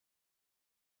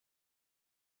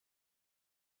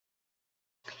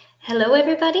Hello,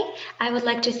 everybody. I would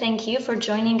like to thank you for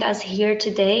joining us here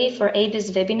today for ABIS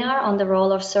webinar on the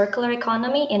role of circular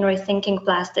economy in rethinking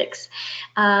plastics.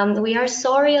 We are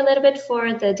sorry a little bit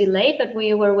for the delay, but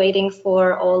we were waiting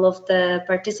for all of the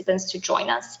participants to join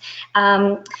us.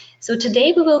 So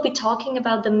today we will be talking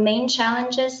about the main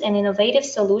challenges and innovative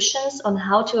solutions on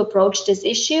how to approach this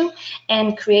issue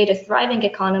and create a thriving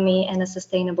economy and a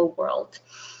sustainable world.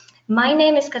 My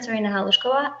name is Katarina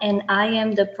Halushkova, and I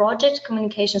am the Project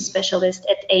Communication Specialist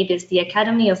at ABIS, the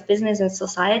Academy of Business and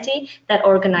Society that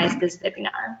organized this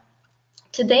webinar.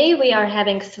 Today we are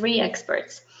having three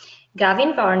experts.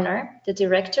 Gavin Warner, the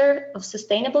Director of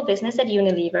Sustainable Business at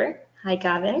Unilever. Hi,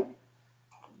 Gavin.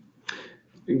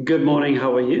 Good morning,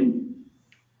 how are you?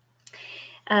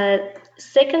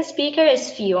 Second speaker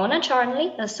is Fiona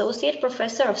Charnley, Associate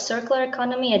Professor of Circular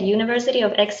Economy at University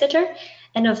of Exeter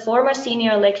and a former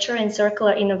Senior Lecturer in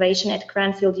Circular Innovation at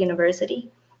Cranfield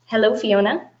University. Hello,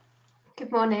 Fiona.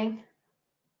 Good morning.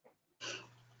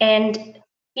 And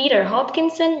Peter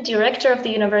Hopkinson, Director of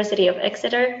the University of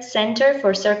Exeter Center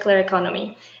for Circular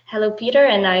Economy. Hello, Peter,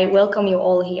 and I welcome you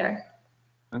all here.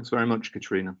 Thanks very much,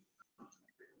 Katrina.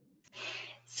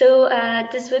 So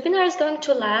this webinar is going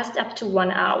to last up to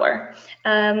 1 hour.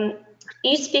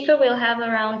 Each speaker will have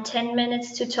around 10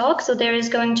 minutes to talk, so there is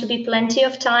going to be plenty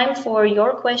of time for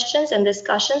your questions and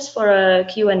discussions for a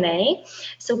Q&A.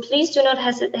 So please do not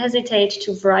hesitate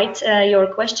to write your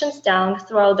questions down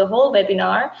throughout the whole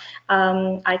webinar.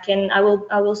 I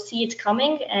will see it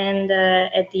coming, and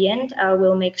at the end I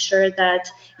will make sure that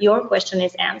your question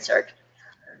is answered.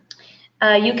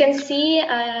 You can see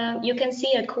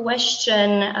a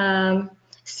question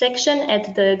section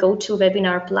at the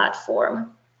GoToWebinar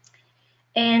platform.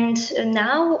 And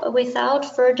now,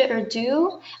 without further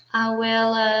ado, I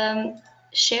will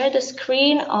share the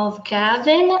screen of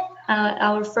Gavin,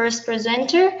 our first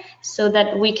presenter, so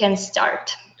that we can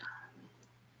start.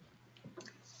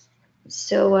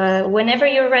 So whenever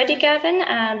you're ready, Gavin,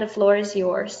 the floor is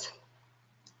yours.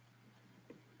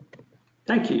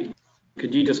 Thank you.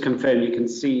 Could you just confirm you can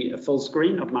see a full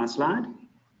screen of my slide?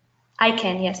 I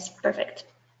can, yes, perfect.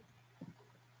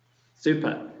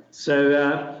 Super.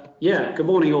 So, yeah, good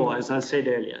morning all, as I said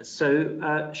earlier.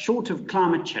 So, short of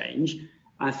climate change,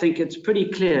 I think it's pretty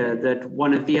clear that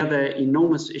one of the other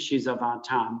enormous issues of our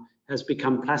time has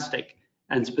become plastic,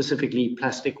 and specifically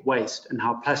plastic waste, and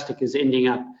how plastic is ending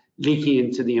up leaking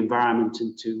into the environment,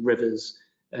 into rivers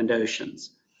and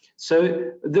oceans.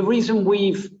 So the reason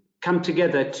we've come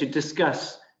together to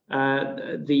discuss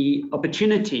the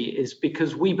opportunity is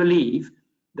because we believe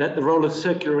that the role of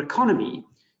circular economy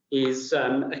is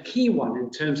a key one in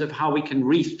terms of how we can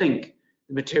rethink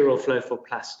the material flow for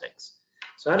plastics.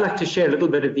 So I'd like to share a little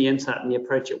bit of the insight and the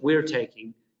approach that we're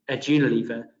taking at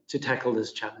Unilever to tackle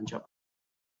this challenge. In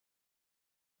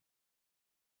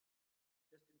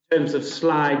terms of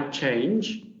slide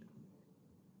change,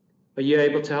 are you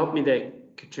able to help me there,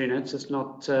 Katrina? It's just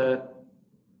not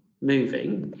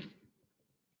moving.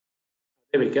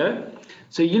 There we go.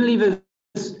 So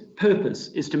Unilever's purpose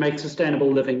is to make sustainable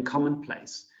living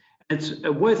commonplace. It's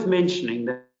worth mentioning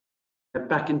that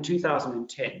back in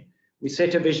 2010, we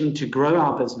set a vision to grow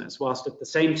our business whilst at the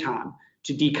same time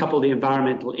to decouple the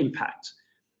environmental impact.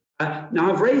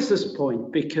 Now I've raised this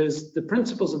point because the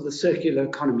principles of the circular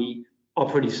economy are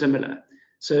pretty similar.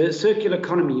 So a circular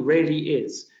economy really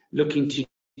is looking to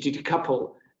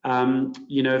decouple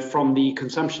from the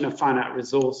consumption of finite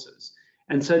resources.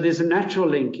 And so there's a natural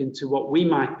link into what we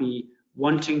might be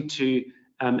wanting to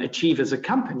achieve as a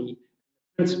company,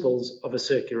 principles of a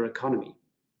circular economy.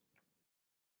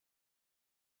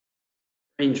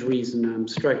 Strange reason I'm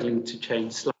struggling to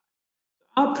change slides.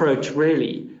 Our approach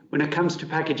really, when it comes to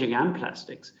packaging and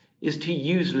plastics, is to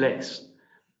use less.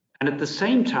 And at the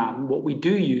same time, what we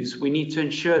do use, we need to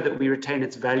ensure that we retain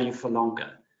its value for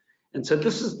longer. And so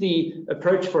this is the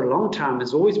approach for a long time,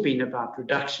 has always been about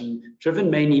reduction, driven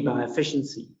mainly by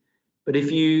efficiency. But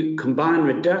if you combine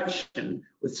reduction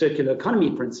with circular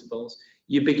economy principles,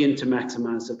 you begin to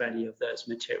maximize the value of those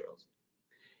materials.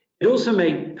 It also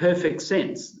made perfect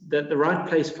sense that the right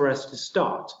place for us to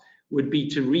start would be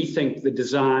to rethink the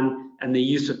design and the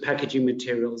use of packaging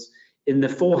materials in the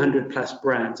 400+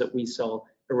 brands that we sell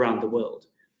around the world.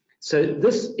 So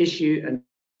this issue and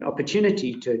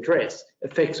opportunity to address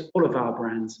affects all of our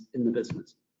brands in the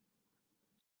business.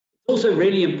 It's also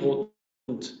really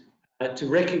important to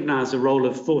recognize the role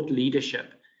of thought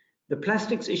leadership. The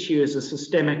plastics issue is a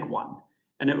systemic one,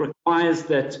 and it requires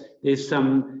that there's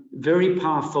some very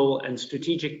powerful and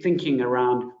strategic thinking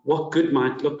around what good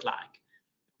might look like.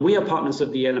 We are partners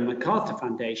of the Ellen MacArthur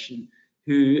Foundation,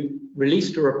 who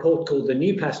released a report called The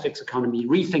New Plastics Economy,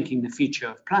 Rethinking the Future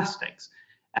of Plastics,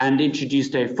 and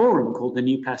introduced a forum called the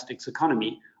New Plastics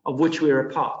Economy, of which we're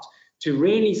a part, to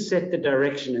really set the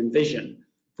direction and vision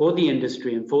for the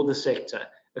industry and for the sector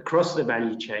across the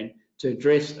value chain to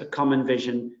address a common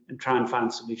vision and try and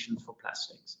find solutions for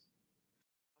plastics.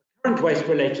 Current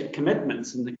waste-related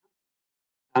commitments in the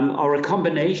are a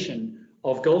combination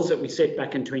of goals that we set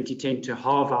back in 2010 to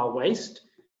halve our waste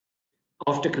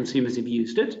after consumers have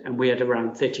used it, and we're at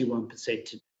around 31%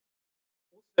 today.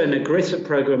 Also, an aggressive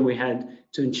program we had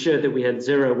to ensure that we had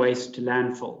zero waste to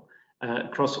landfill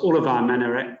across all of our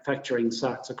manufacturing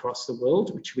sites across the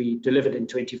world, which we delivered in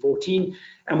 2014,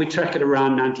 and we track it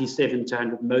around 97 to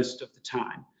 100 most of the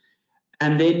time.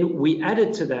 And then we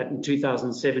added to that in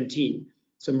 2017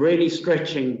 some really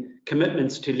stretching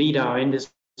commitments to lead our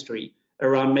industry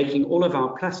around making all of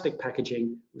our plastic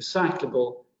packaging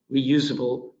recyclable,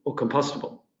 reusable, or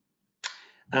compostable.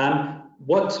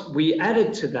 What we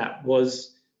added to that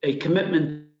was a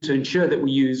commitment to ensure that we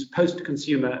use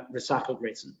post-consumer recycled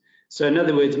resin. So in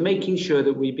other words, making sure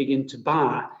that we begin to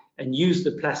buy and use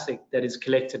the plastic that is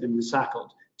collected and recycled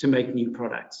to make new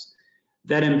products.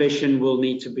 That ambition will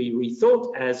need to be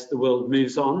rethought as the world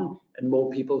moves on and more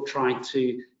people try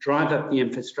to drive up the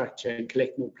infrastructure and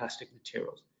collect more plastic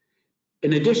materials.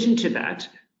 In addition to that,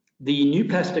 the New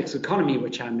Plastics Economy,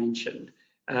 which I mentioned,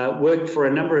 worked for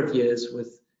a number of years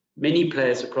with many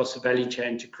players across the value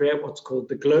chain to create what's called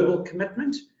the Global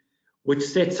Commitment, which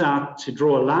sets out to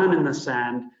draw a line in the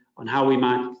sand on how we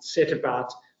might set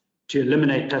about to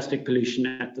eliminate plastic pollution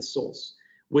at the source.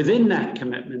 Within that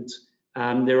commitment,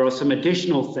 there are some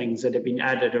additional things that have been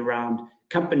added around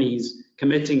companies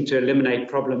committing to eliminate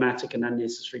problematic and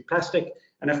unnecessary plastic.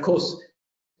 And of course,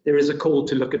 there is a call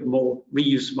to look at more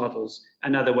reuse models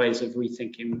and other ways of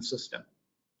rethinking the system.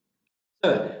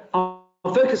 So our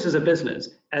focus as a business,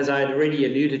 as I had already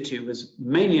alluded to, was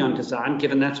mainly on design,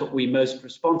 given that's what we're most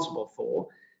responsible for.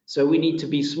 So we need to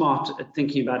be smart at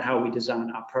thinking about how we design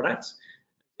our products.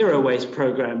 Zero waste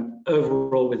program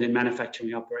overall within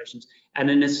manufacturing operations, and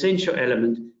an essential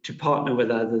element to partner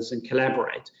with others and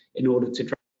collaborate in order to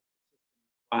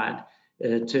drive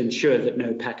to ensure that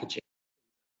no packaging.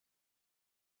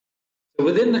 So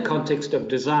within the context of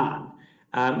design,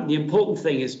 the important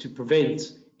thing is to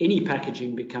prevent any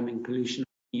packaging becoming pollution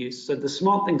use. So the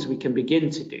smart things we can begin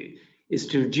to do is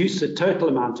to reduce the total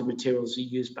amount of materials we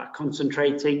use by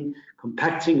concentrating,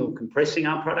 compacting, or compressing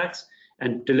our products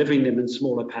and delivering them in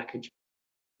smaller packages.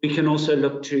 We can also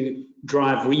look to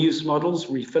drive reuse models,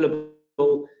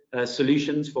 refillable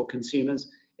solutions for consumers,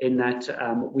 in that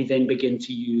we then begin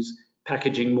to use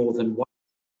packaging more than one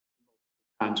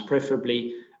times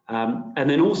preferably, and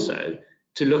then also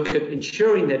to look at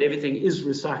ensuring that everything is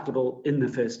recyclable in the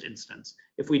first instance.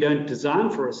 If we don't design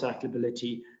for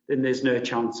recyclability, then there's no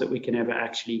chance that we can ever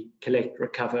actually collect,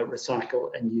 recover, recycle,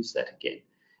 and use that again.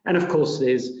 And of course,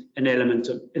 there's an element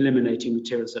of eliminating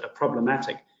materials that are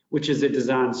problematic, which is a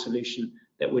design solution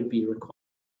that would be required.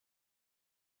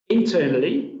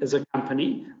 Internally, as a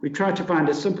company, we try to find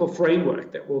a simple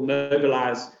framework that will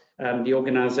mobilize the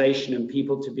organization and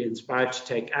people to be inspired to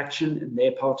take action in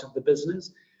their part of the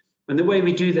business. And the way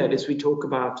we do that is we talk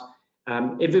about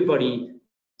everybody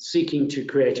seeking to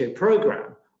create a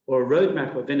program or a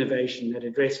roadmap of innovation that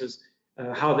addresses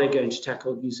how they're going to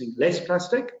tackle using less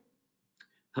plastic,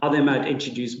 how they might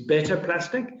introduce better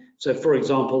plastic. So for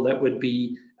example, that would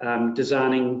be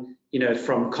designing,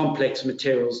 from complex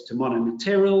materials to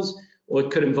monomaterials, or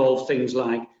it could involve things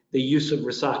like the use of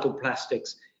recycled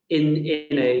plastics in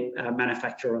a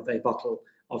manufacture of a bottle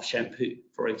of shampoo,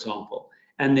 for example.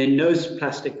 And then no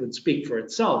plastic would speak for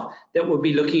itself. That would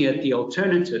be looking at the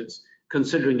alternatives,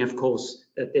 considering, of course,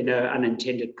 that there are no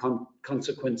unintended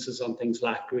consequences on things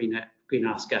like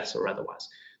greenhouse gas or otherwise.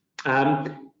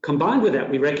 Combined with that,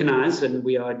 we recognize and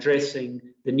we are addressing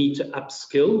the need to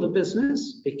upskill the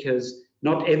business, because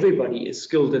not everybody is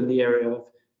skilled in the area of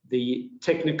the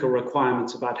technical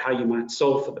requirements about how you might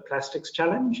solve for the plastics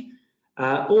challenge,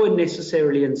 or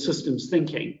necessarily in systems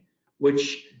thinking,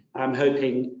 which I'm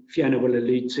hoping Fiona will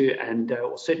allude to, and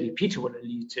or certainly Peter will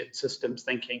allude to systems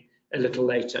thinking a little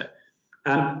later.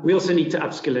 We also need to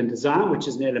upskill in design, which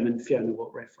is an element Fiona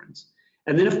will reference.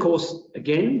 And then, of course,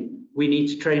 again, we need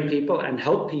to train people and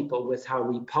help people with how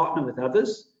we partner with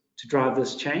others to drive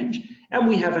this change. And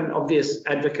we have an obvious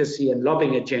advocacy and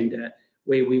lobbying agenda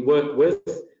where we work with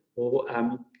or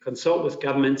consult with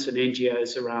governments and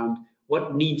NGOs around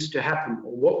what needs to happen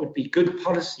or what would be good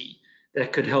policy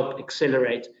that could help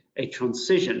accelerate a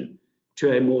transition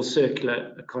to a more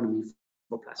circular economy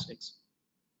for plastics.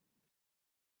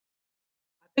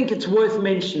 I think it's worth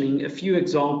mentioning a few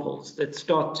examples that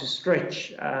start to stretch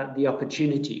the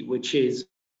opportunity, which is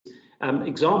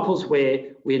examples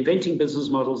where we're inventing business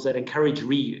models that encourage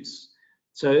reuse.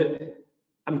 So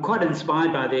I'm quite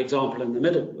inspired by the example in the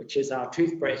middle, which is our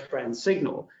toothpaste brand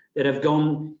Signal, that have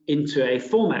gone into a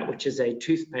format which is a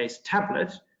toothpaste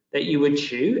tablet that you would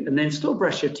chew and then still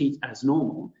brush your teeth as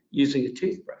normal using a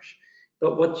toothbrush.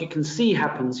 But what you can see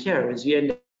happens here is you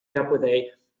end up with a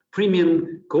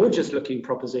premium, gorgeous looking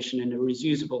proposition in a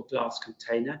reusable glass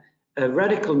container, a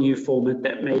radical new format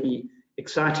that may be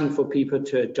exciting for people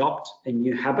to adopt a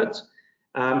new habit.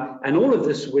 And all of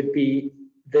this would be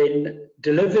then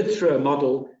delivered through a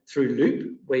model through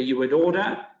Loop, where you would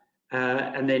order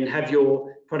and then have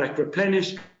your product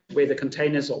replenished, where the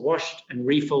containers are washed and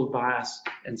refilled by us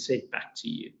and sent back to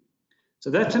you. So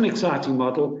that's an exciting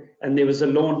model. And there was a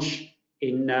launch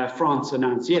in France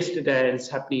announced yesterday, and it's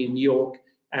happening in New York,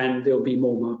 and there'll be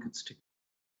more markets to come.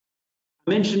 I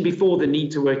mentioned before the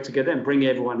need to work together and bring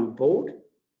everyone on board.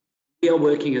 We are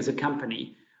working as a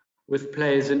company with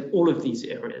players in all of these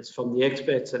areas, from the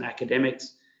experts and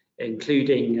academics,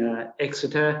 including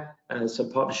Exeter,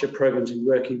 some partnership programs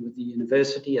we're working with the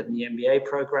university and the MBA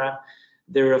program.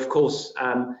 There are, of course,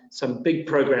 some big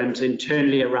programs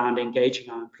internally around engaging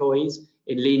our employees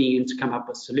in leaning in to come up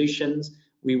with solutions.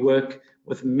 We work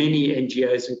with many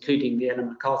NGOs, including the Ellen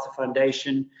MacArthur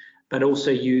Foundation, but also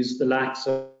use the likes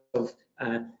of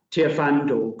Tier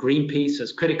Fund or Greenpeace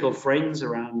as critical friends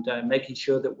around making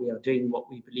sure that we are doing what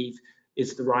we believe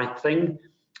is the right thing.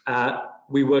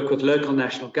 We work with local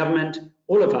national government,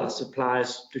 all of our suppliers,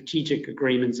 strategic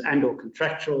agreements and or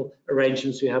contractual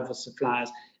arrangements we have with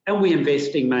suppliers, and we're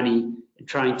investing money in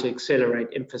trying to accelerate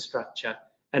infrastructure.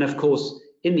 And of course,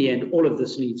 in the end, all of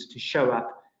this needs to show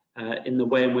up in the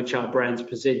way in which our brands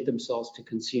present themselves to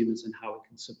consumers and how we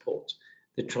can support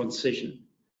the transition.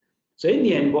 So in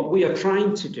the end, what we are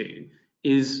trying to do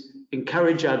is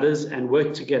encourage others and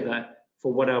work together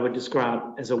for what I would describe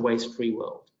as a waste-free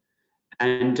world.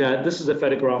 And this is a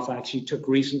photograph I actually took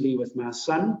recently with my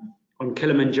son on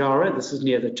Kilimanjaro. This is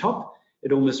near the top.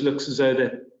 It almost looks as though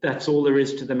that's all there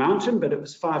is to the mountain, but it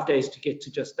was 5 days to get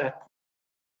to just that.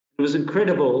 It was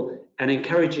incredible and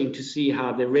encouraging to see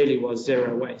how there really was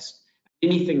zero waste.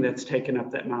 Anything that's taken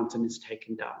up that mountain is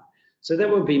taken down. So that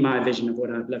would be my vision of what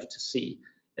I'd love to see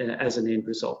as an end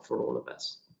result for all of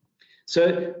us.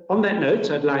 So on that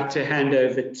note, I'd like to hand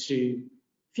over to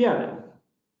Fiona.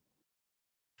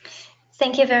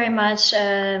 Thank you very much,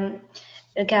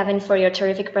 Gavin, for your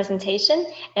terrific presentation.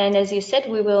 And as you said,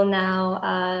 we will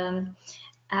now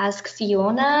ask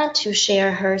Fiona to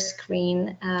share her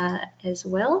screen as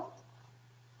well.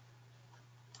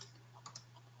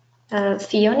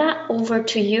 Fiona, over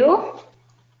to you.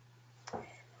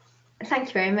 Thank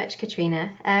you very much,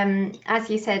 Katrina. As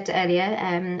you said earlier,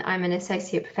 I'm an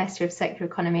Associate Professor of Circular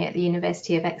Economy at the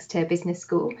University of Exeter Business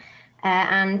School.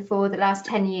 And for the last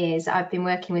 10 years, I've been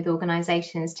working with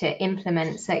organisations to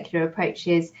implement circular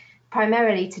approaches,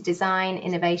 primarily to design,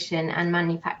 innovation and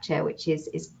manufacture, which is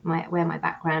where my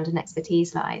background and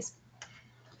expertise lies.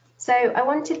 So I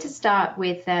wanted to start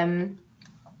with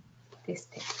this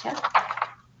picture.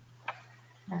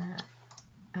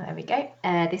 There we go,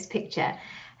 this picture.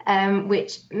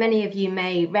 Which many of you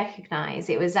may recognise.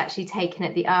 It was actually taken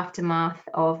at the aftermath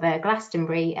of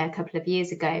Glastonbury a couple of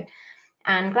years ago.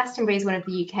 And Glastonbury is one of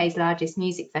the UK's largest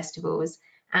music festivals,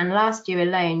 and last year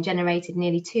alone generated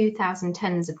nearly 2,000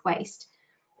 tonnes of waste.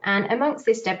 And amongst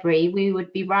this debris, we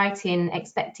would be right in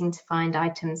expecting to find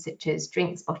items such as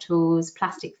drinks bottles,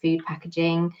 plastic food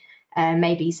packaging,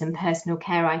 maybe some personal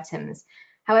care items.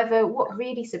 However, what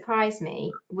really surprised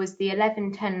me was the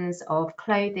 11 tonnes of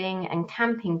clothing and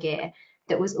camping gear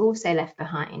that was also left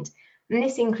behind. And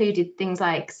this included things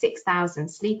like 6,000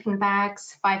 sleeping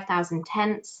bags, 5,000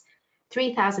 tents,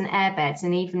 3,000 airbeds,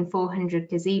 and even 400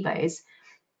 gazebos.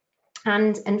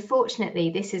 And unfortunately,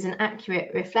 this is an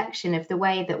accurate reflection of the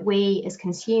way that we as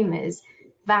consumers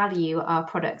value our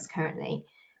products currently.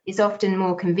 It's often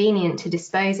more convenient to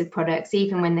dispose of products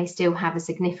even when they still have a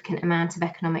significant amount of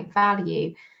economic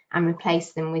value and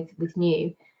replace them with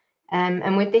new.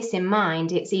 And with this in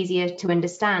mind, it's easier to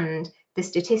understand the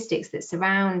statistics that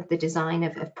surround the design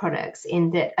of products,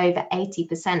 in that over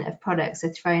 80% of products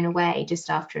are thrown away just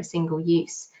after a single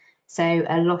use. So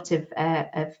a lot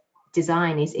of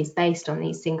design is based on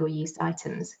these single-use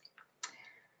items.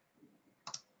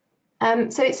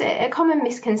 So it's a common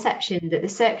misconception that the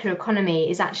circular economy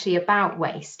is actually about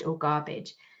waste or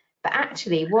garbage. But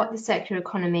actually what the circular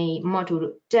economy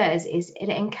model does is it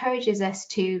encourages us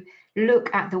to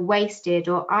look at the wasted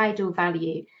or idle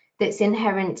value that's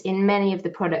inherent in many of the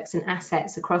products and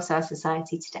assets across our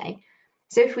society today.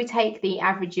 So if we take the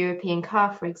average European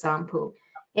car, for example,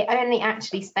 it only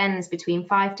actually spends between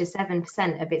 5 to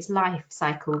 7% of its life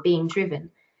cycle being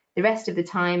driven. The rest of the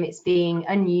time it's being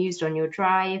unused on your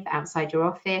drive, outside your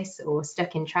office, or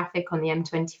stuck in traffic on the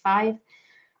M25.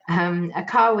 A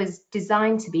car was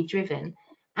designed to be driven,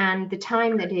 and the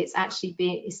time that it's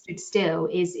actually stood still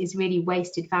is really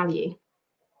wasted value.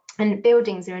 And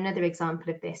buildings are another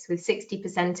example of this, with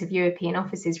 60% of European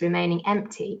offices remaining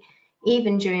empty,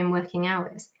 even during working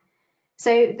hours.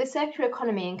 So the circular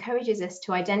economy encourages us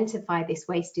to identify this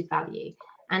wasted value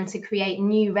and to create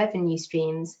new revenue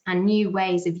streams and new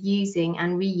ways of using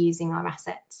and reusing our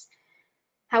assets.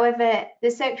 However, the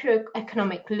circular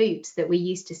economic loops that we're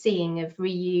used to seeing of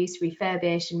reuse,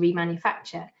 refurbish, and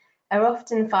remanufacture are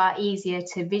often far easier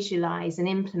to visualize and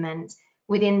implement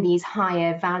within these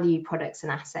higher value products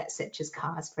and assets, such as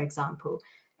cars, for example,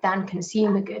 than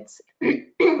consumer goods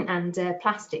and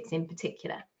plastics in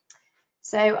particular.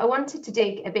 So I wanted to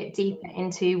dig a bit deeper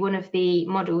into one of the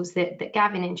models that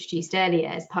Gavin introduced earlier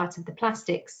as part of the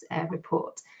plastics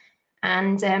report.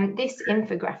 And this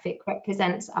infographic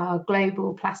represents our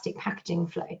global plastic packaging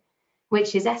flow,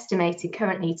 which is estimated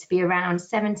currently to be around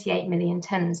 78 million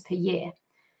tonnes per year.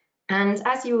 And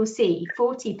as you will see,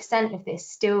 40% of this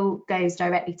still goes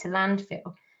directly to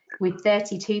landfill, with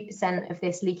 32% of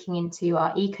this leaking into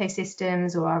our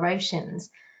ecosystems or our oceans,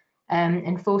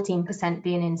 and 14%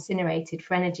 being incinerated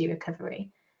for energy recovery.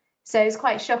 So it's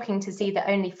quite shocking to see that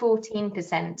only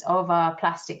 14% of our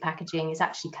plastic packaging is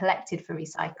actually collected for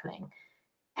recycling.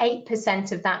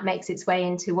 8% of that makes its way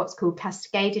into what's called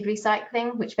cascaded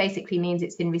recycling, which basically means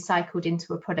it's been recycled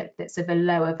into a product that's of a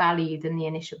lower value than the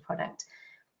initial product.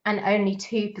 And only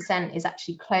 2% is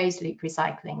actually closed loop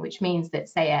recycling, which means that,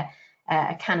 say,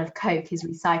 a can of Coke is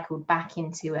recycled back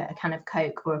into a can of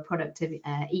Coke or a product of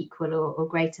equal or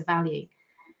greater value.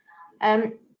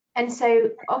 And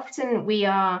so often we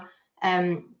are,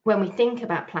 when we think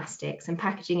about plastics and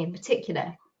packaging in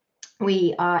particular,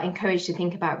 we are encouraged to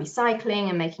think about recycling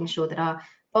and making sure that our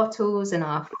bottles and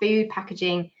our food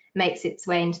packaging makes its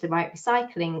way into the right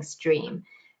recycling stream.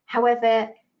 However,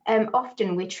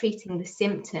 often we're treating the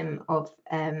symptom of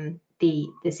the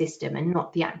system and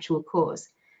not the actual cause.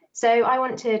 So I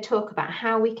want to talk about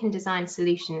how we can design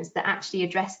solutions that actually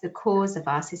address the cause of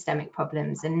our systemic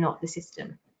problems and not the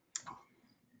system.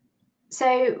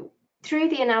 So through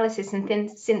the analysis and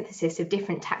synthesis of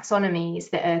different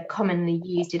taxonomies that are commonly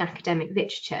used in academic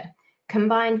literature,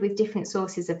 combined with different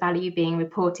sources of value being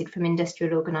reported from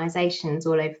industrial organisations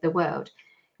all over the world,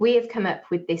 we have come up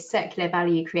with this circular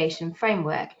value creation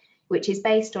framework, which is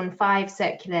based on 5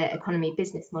 circular economy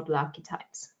business model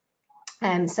archetypes.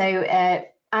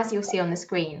 As you'll see on the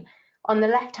screen, on the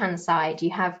left-hand side, you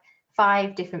have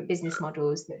 5 different business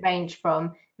models that range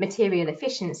from material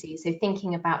efficiency, so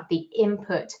thinking about the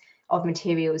input of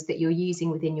materials that you're using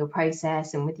within your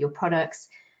process and with your products,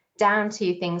 down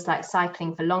to things like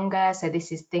cycling for longer. So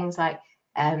this is things like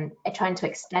trying to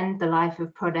extend the life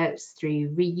of products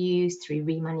through reuse, through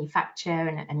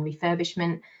remanufacture and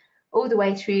refurbishment, all the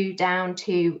way through down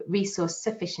to resource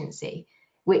sufficiency,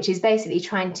 which is basically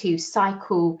trying to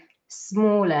cycle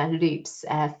smaller loops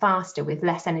faster with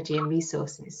less energy and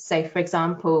resources. So for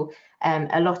example,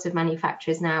 a lot of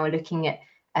manufacturers now are looking at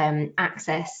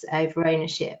access over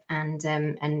ownership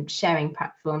and sharing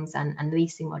platforms and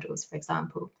leasing models, for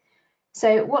example.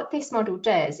 So what this model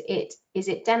does,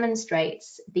 it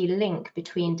demonstrates the link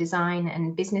between design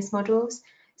and business models.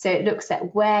 So it looks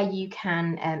at where you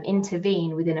can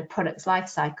intervene within a product's life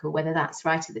cycle, whether that's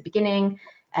right at the beginning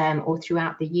or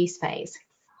throughout the use phase.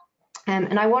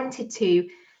 And I wanted to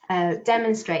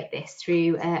demonstrate this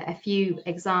through a few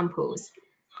examples.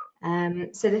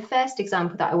 So the first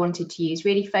example that I wanted to use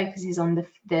really focuses on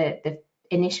the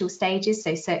initial stages,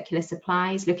 so circular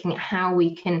supplies, looking at how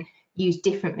we can use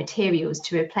different materials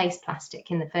to replace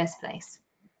plastic in the first place.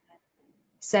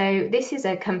 So this is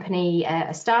a company,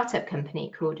 a startup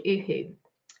company called Uhu.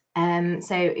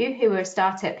 So Uhu are a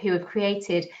startup who have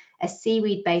created a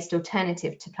seaweed-based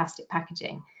alternative to plastic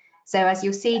packaging. So as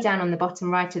you'll see down on the bottom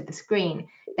right of the screen,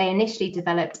 they initially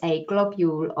developed a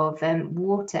globule of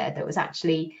water that was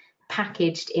actually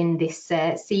packaged in this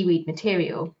seaweed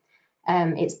material.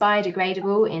 It's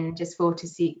biodegradable in just 4 to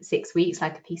 6 weeks,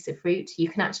 like a piece of fruit. You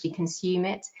can actually consume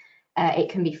it. It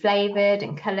can be flavoured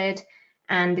and coloured.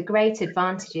 And the great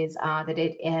advantages are that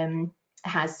it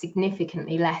has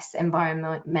significantly less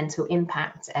environmental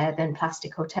impact than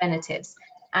plastic alternatives.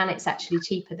 And it's actually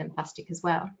cheaper than plastic as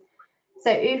well. So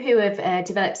Uhu have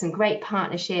developed some great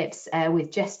partnerships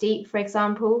with Just Eat, for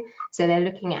example. So they're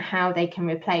looking at how they can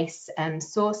replace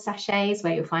sauce sachets,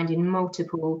 where you're finding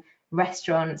multiple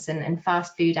restaurants and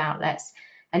fast food outlets.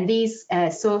 And these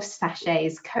source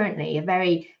sachets currently are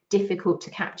very difficult to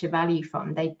capture value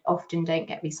from. They often don't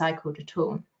get recycled at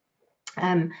all.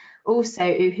 Also,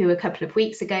 Uhu a couple of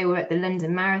weeks ago were at the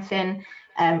London Marathon,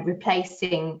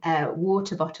 replacing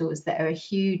water bottles that are a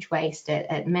huge waste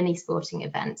at many sporting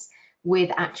events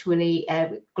with actually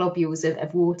globules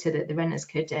of water that the runners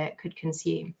could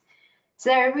consume. So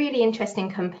they're a really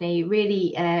interesting company.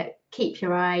 Really keep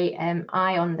your eye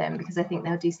on them, because I think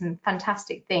they'll do some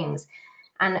fantastic things.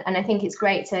 And I think it's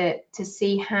great to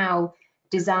see how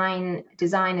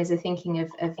designers are thinking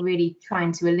of really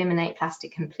trying to eliminate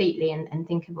plastic completely and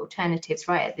think of alternatives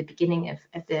right at the beginning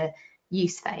of the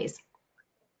use phase.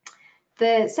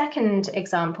 The second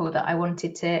example that I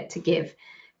wanted to give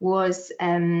was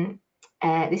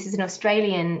this is an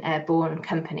Australian born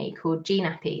company called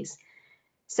Nappies.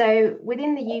 So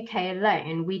within the UK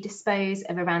alone, we dispose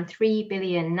of around 3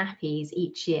 billion nappies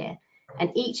each year, and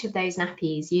each of those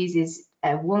nappies uses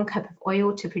 1 cup of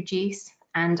oil to produce,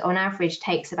 and on average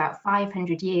takes about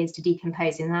 500 years to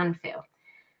decompose in landfill.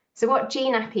 So what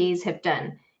Nappies have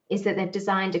done is that they've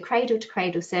designed a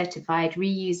cradle-to-cradle certified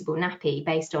reusable nappy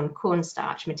based on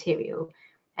cornstarch material.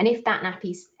 And if that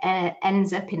nappy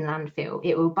ends up in landfill,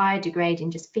 it will biodegrade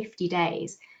in just 50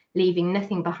 days, leaving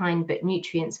nothing behind but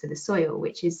nutrients for the soil,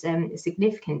 which is a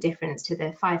significant difference to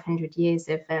the 500 years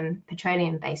of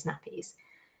petroleum-based nappies.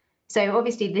 So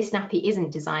obviously this nappy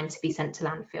isn't designed to be sent to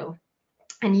landfill,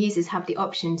 and users have the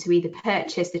option to either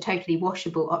purchase the totally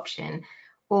washable option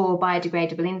or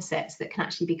biodegradable inserts that can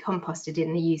actually be composted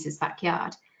in the user's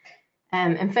backyard.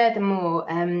 And furthermore,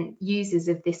 users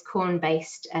of this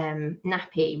corn-based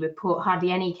nappy report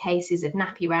hardly any cases of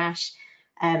nappy rash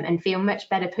and feel much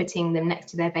better putting them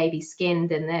next to their baby's skin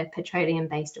than the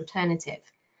petroleum-based alternative.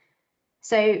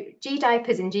 So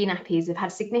G-diapers and G-nappies have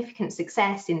had significant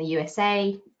success in the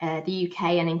USA, the UK,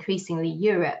 and increasingly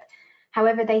Europe.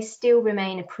 However, they still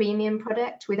remain a premium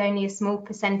product with only a small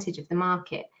percentage of the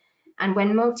market. And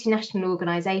when multinational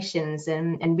organisations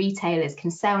and retailers can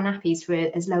sell nappies for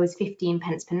as low as 15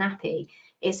 pence per nappy,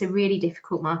 it's a really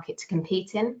difficult market to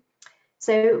compete in.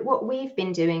 So what we've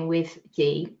been doing with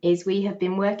G is we have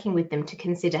been working with them to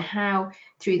consider how,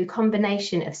 through the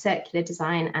combination of circular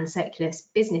design and circular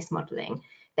business modelling,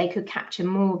 they could capture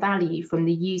more value from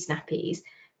the used nappies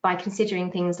by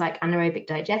considering things like anaerobic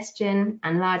digestion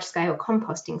and large-scale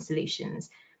composting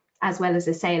solutions, as well as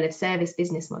a sale of service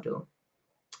business model.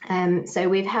 So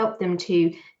we've helped them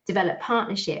to develop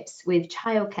partnerships with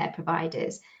childcare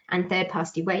providers and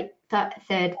third-party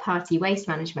waste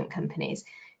management companies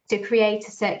to create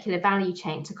a circular value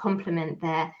chain to complement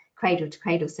their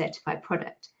cradle-to-cradle certified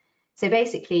product. So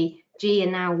basically, G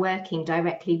are now working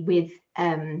directly with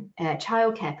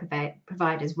childcare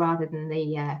providers rather than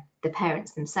the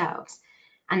parents themselves.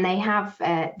 And they have,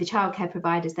 the childcare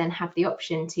providers then have the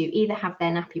option to either have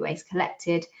their nappy waste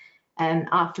collected,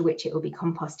 after which it will be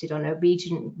composted on a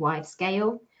region-wide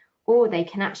scale, or they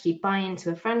can actually buy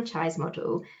into a franchise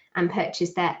model and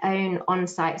purchase their own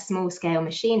on-site small-scale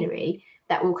machinery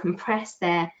that will compress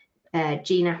their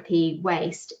G-nappy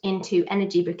waste into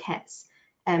energy briquettes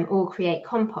or create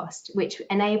compost, which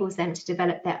enables them to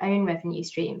develop their own revenue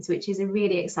streams, which is a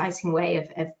really exciting way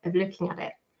of looking at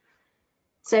it.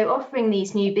 So offering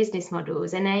these new business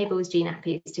models enables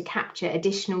G-nappies to capture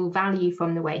additional value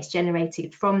from the waste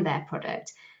generated from their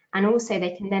product, and also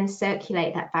they can then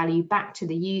circulate that value back to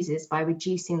the users by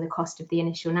reducing the cost of the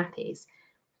initial nappies.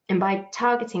 And by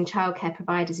targeting childcare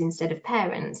providers instead of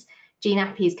parents,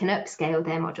 G-nappies can upscale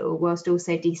their model whilst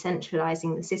also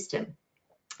decentralising the system.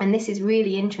 And this is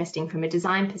really interesting from a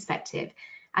design perspective,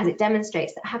 as it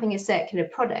demonstrates that having a circular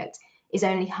product is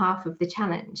only half of the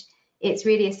challenge. It's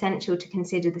really essential to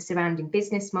consider the surrounding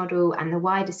business model and the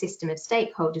wider system of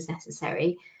stakeholders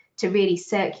necessary to really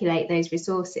circulate those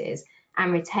resources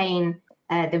and retain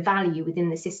the value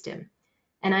within the system.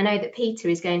 And I know that Peter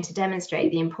is going to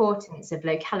demonstrate the importance of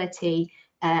locality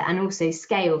and also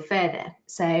scale further.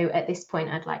 So at this point,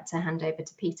 I'd like to hand over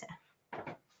to Peter.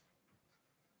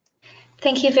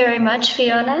 Thank you very much,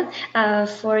 Fiona,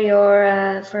 for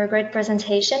a great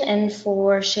presentation and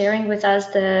for sharing with us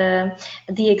the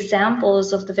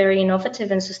examples of the very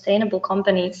innovative and sustainable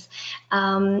companies.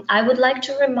 I would like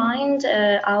to remind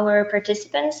our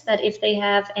participants that if you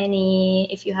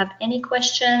have any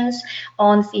questions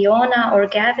on Fiona or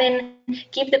Gavin,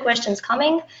 keep the questions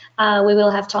coming. We will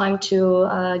have time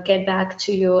to get back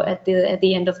to you at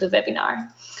the end of the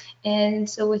webinar. And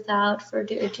so without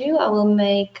further ado, I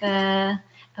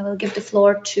will give the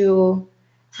floor to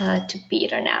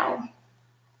Peter now.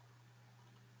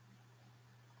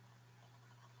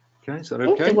 Okay, is that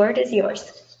okay? The word is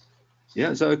yours.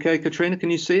 Yeah, is that okay, Katrina? Can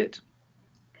you see it?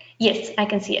 Yes, I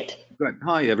can see it. Great.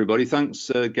 Hi, everybody.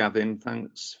 Thanks, Gavin.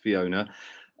 Thanks, Fiona.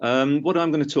 What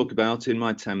I'm going to talk about in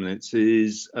my 10 minutes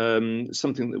is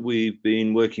something that we've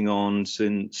been working on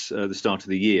since the start of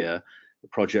the year, a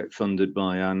project funded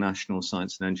by our National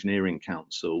Science and Engineering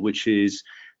Council, which is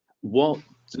what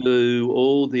do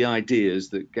all the ideas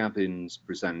that Gavin's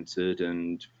presented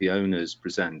and Fiona's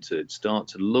presented start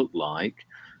to look like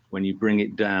when you bring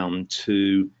it down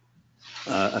to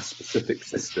a specific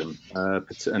system,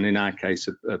 and in our case,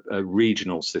 a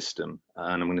regional system.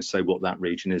 And I'm going to say what that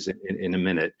region is in a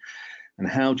minute. And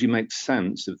how do you make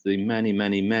sense of the many,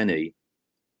 many, many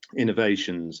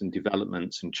innovations and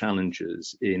developments and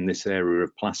challenges in this area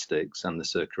of plastics and the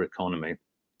circular economy?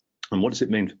 And what does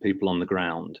it mean for people on the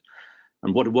ground?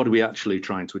 And what are we actually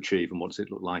trying to achieve? And what does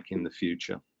it look like in the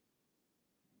future?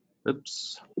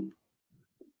 Oops.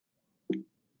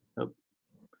 Oh.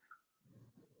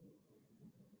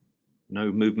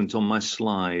 No movement on my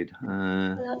slide.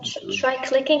 Try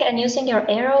clicking and using your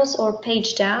arrows or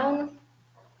page down.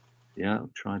 Yeah,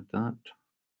 I've tried that.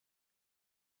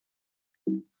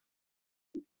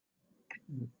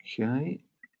 Okay.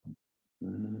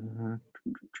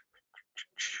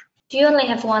 Do you only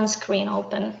have one screen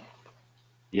open?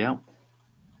 Yeah.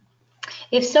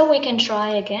 If so, we can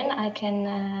try again. I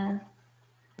can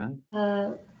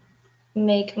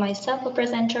make myself a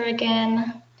presenter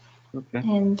again. Okay.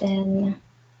 And then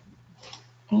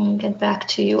get back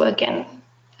to you again.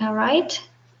 All right.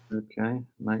 Okay,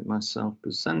 make myself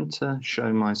presenter,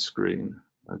 show my screen.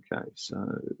 Okay,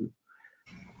 so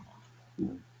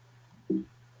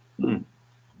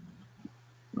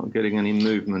not getting any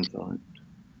movement on it.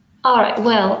 All right.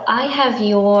 Well, I have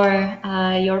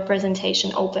your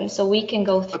presentation open, so we can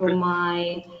go through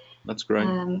my. That's great.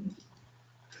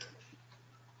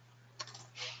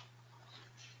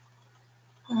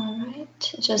 All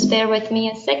right. Just bear with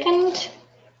me a second.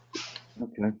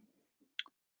 Okay.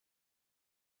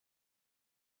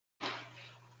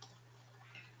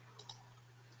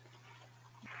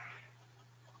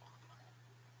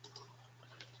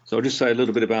 So I'll just say a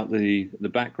little bit about the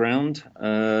background.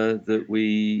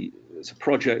 It's a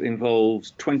project that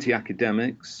involves 20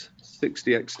 academics,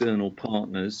 60 external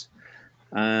partners,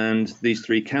 and these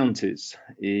 3 counties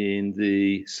in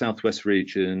the southwest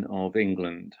region of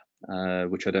England,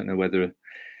 which I don't know whether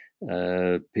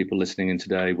people listening in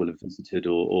today will have visited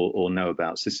or know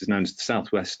about. So this is known as the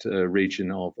southwest region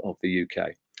of the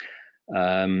UK.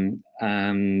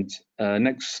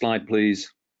 Next slide,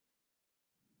 please.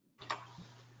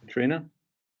 Katrina.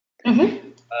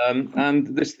 And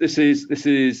this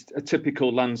is a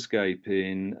typical landscape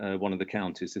in one of the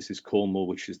counties. This is Cornwall,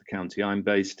 which is the county I'm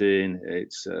based in.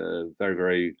 It's very,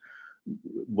 very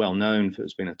well known for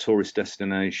it's been a tourist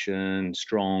destination,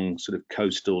 strong sort of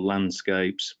coastal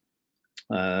landscapes,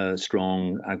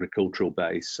 strong agricultural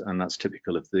base, and that's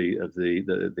typical of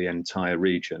the entire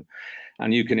region.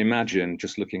 And you can imagine,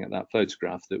 just looking at that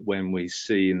photograph, that when we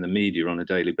see in the media on a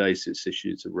daily basis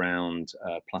issues around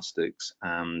plastics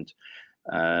and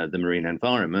the marine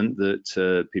environment,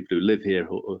 that people who live here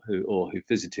or who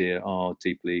visit here are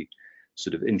deeply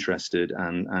sort of interested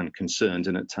and concerned,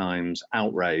 and at times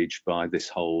outraged by this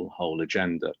whole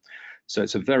agenda. So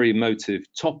it's a very emotive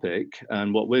topic,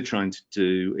 and what we're trying to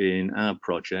do in our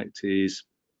project is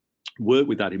work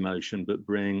with that emotion, but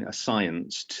bring a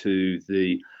science to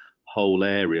the whole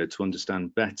area to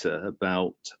understand better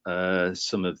about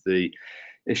some of the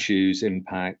issues,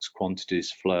 impacts,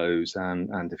 quantities, flows,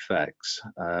 and effects.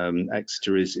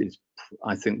 Exeter is,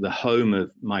 I think, the home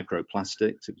of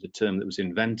microplastics. It was a term that was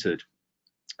invented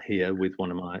here with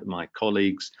one of my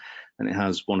colleagues, and it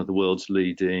has one of the world's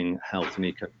leading health and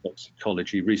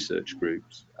ecotoxicology research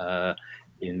groups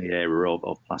in the area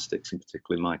of plastics, and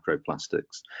particularly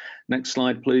microplastics. Next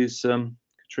slide, please,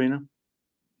 Katrina.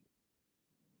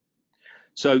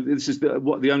 So this is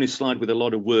the only slide with a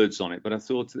lot of words on it, but I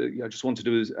thought I just wanted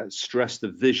to stress the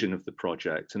vision of the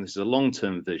project, and this is a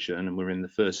long-term vision, and we're in the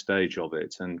first stage of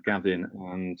it. And Gavin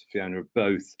and Fiona have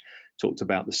both talked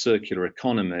about the circular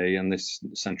economy and this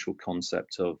central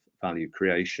concept of value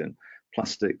creation.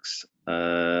 Plastics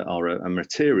are a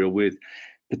material with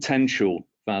potential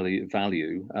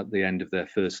value at the end of their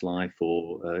first life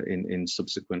or in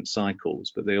subsequent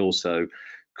cycles, but they also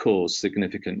cause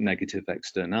significant negative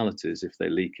externalities if they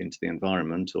leak into the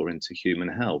environment or into human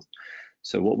health.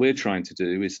 So what we're trying to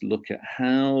do is look at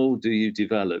how do you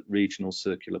develop regional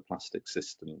circular plastic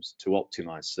systems to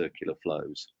optimize circular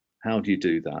flows. How do you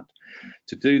do that?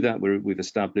 To do that, we've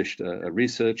established a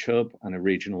research hub and a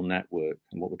regional network.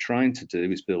 And what we're trying to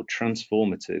do is build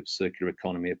transformative circular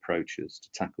economy approaches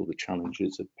to tackle the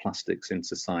challenges of plastics in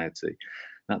society.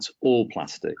 That's all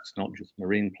plastics, not just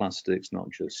marine plastics, not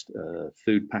just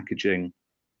food packaging,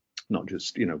 not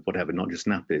just, whatever, not just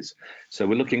nappies. So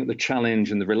we're looking at the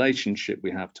challenge and the relationship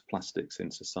we have to plastics in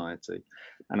society.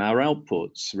 And our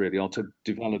outputs really are to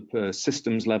develop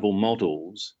systems level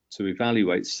models to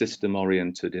evaluate system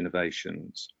oriented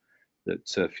innovations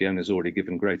that Fiona's already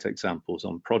given great examples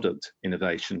on product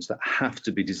innovations that have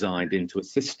to be designed into a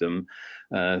system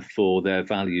for their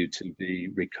value to be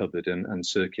recovered and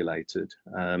circulated.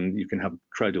 You can have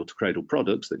cradle to cradle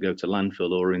products that go to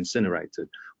landfill or incinerated.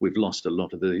 We've lost a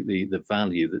lot of the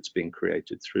value that's been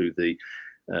created through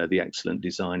the excellent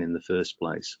design in the first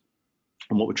place.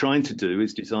 And what we're trying to do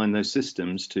is design those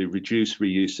systems to reduce,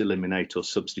 reuse, eliminate or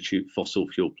substitute fossil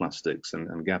fuel plastics.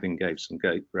 And Gavin gave some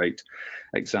great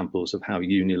examples of how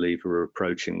Unilever are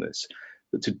approaching this.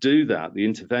 But to do that, the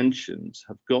interventions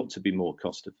have got to be more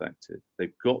cost effective.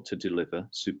 They've got to deliver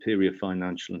superior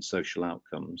financial and social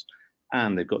outcomes,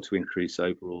 and they've got to increase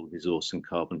overall resource and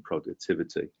carbon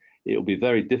productivity. It'll be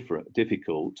very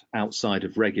difficult outside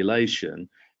of regulation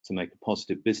to make a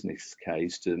positive business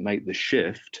case to make the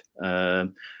shift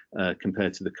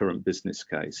compared to the current business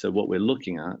case. So what we're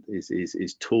looking at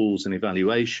is tools and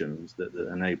evaluations that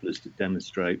enable us to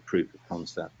demonstrate proof of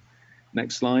concept.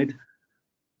 Next slide.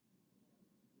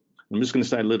 I'm just going to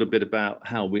say a little bit about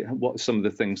what some of the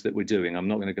things that we're doing. I'm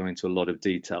not going to go into a lot of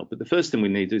detail, but the first thing we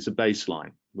need is a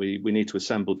baseline. We need to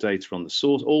assemble data on the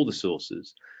source, all the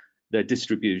sources, their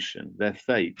distribution, their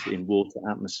fate in water,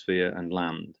 atmosphere, and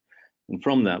land. And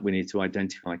from that, we need to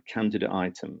identify candidate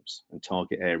items and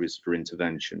target areas for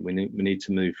intervention. We need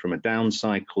to move from a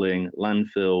downcycling,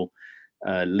 landfill,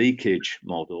 leakage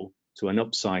model to an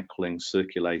upcycling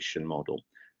circulation model.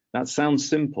 That sounds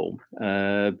simple,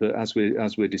 but as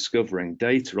we're discovering,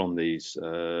 data on these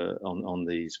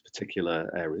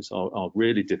particular areas are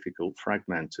really difficult,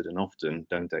 fragmented, and often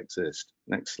don't exist.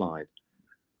 Next slide.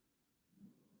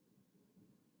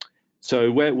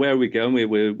 So where are we going?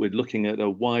 We're looking at a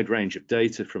wide range of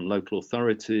data from local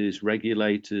authorities,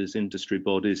 regulators, industry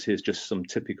bodies. Here's just some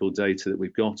typical data that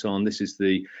we've got on. This is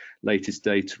the latest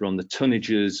data on the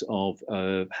tonnages of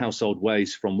household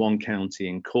waste from one county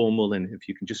in Cornwall. And if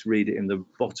you can just read it in the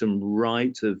bottom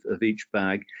right of each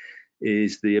bag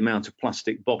is the amount of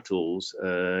plastic bottles,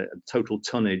 total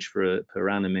tonnage per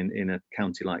annum in a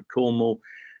county like Cornwall,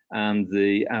 and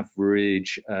the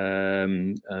average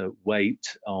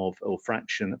weight or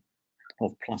fraction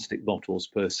of plastic bottles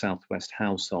per southwest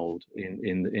household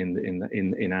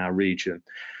in our region.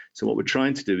 So what we're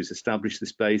trying to do is establish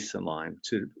this baseline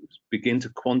to begin to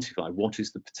quantify what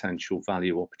is the potential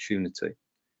value opportunity.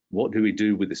 What do we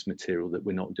do with this material that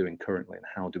we're not doing currently, and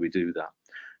how do we do that?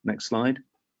 Next slide.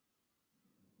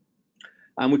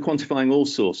 And we're quantifying all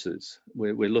sources.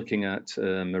 We're looking at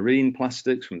marine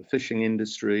plastics from the fishing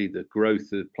industry, the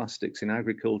growth of plastics in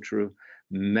agriculture,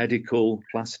 medical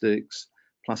plastics,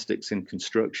 plastics in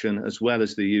construction, as well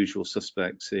as the usual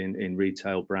suspects in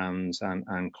retail brands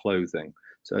and clothing.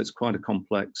 So it's quite a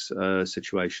complex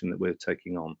situation that we're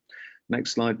taking on.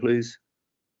 Next slide, please.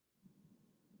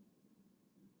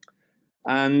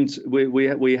 And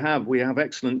we have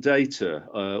excellent data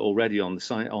already on the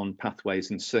site on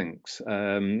pathways and sinks.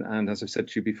 And as I said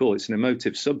to you before, it's an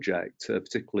emotive subject,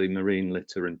 particularly marine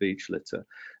litter and beach litter.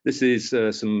 This is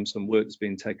some work that's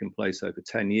been taking place over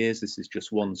 10 years. This is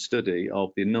just one study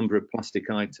of the number of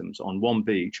plastic items on one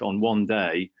beach on one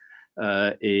day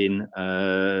in one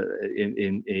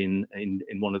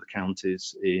of the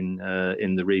counties in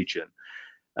the region.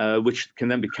 Which can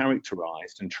then be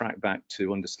characterized and tracked back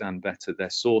to understand better their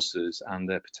sources and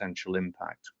their potential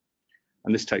impact.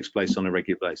 And this takes place on a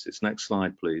regular basis. Next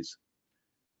slide, please.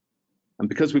 And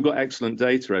because we've got excellent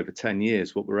data over 10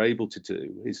 years, what we're able to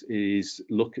do is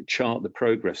chart the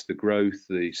progress, the growth,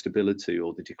 the stability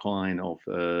or the decline of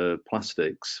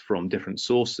plastics from different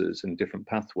sources and different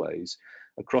pathways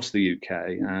across the UK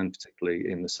and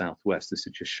particularly in the southwest. This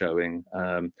is just showing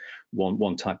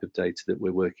one type of data that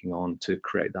we're working on to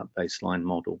create that baseline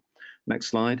model. Next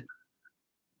slide.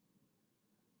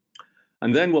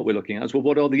 And then what we're looking at is, well,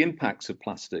 what are the impacts of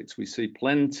plastics? We see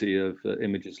plenty of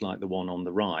images like the one on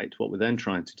the right. What we're then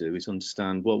trying to do is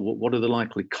understand, well, what are the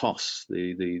likely costs,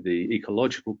 the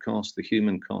ecological costs, the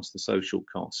human costs, the social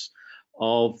costs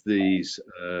of these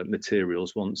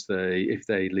materials if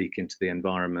they leak into the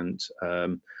environment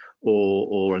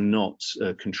or are not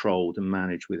controlled and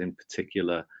managed within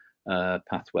particular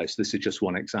pathways. This is just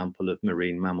one example of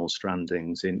marine mammal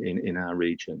strandings in our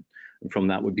region. And from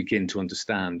that, we begin to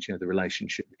understand, the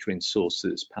relationship between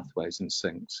sources, pathways, and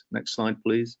sinks. Next slide,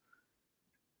 please.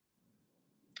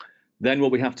 Then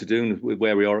what we have to do,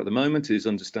 where we are at the moment, is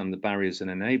understand the barriers and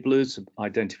enablers,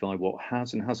 identify what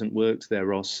has and hasn't worked.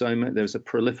 There's a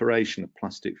proliferation of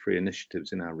plastic-free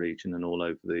initiatives in our region and all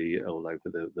over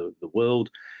the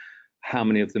world. How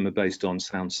many of them are based on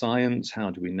sound science? How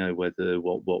do we know whether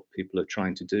what people are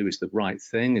trying to do is the right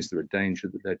thing? Is there a danger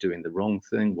that they're doing the wrong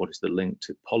thing? What is the link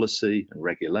to policy and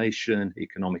regulation,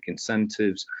 economic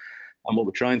incentives? And what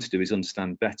we're trying to do is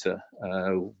understand better,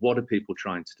 what are people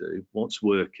trying to do, what's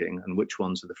working, and which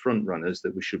ones are the front runners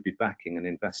that we should be backing and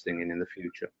investing in the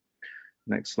future.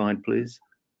 Next slide, please.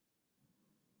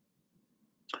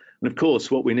 And of course,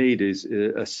 what we need is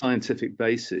a scientific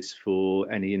basis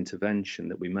for any intervention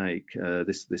that we make.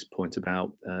 This point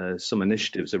about some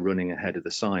initiatives are running ahead of the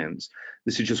science.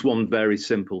 This is just one very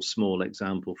simple, small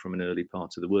example from an early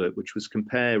part of the work, which was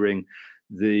comparing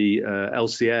the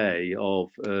LCA of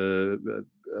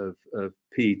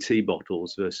PET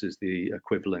bottles versus the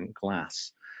equivalent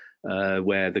glass.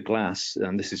 Where the glass,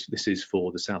 and this is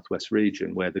for the Southwest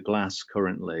region, where the glass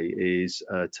currently is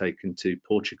taken to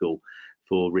Portugal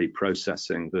for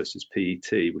reprocessing versus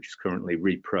PET, which is currently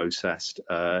reprocessed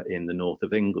in the north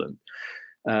of England.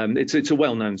 It's a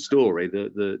well-known story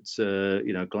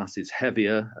that glass is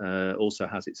heavier, also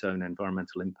has its own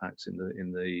environmental impacts in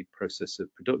the process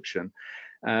of production,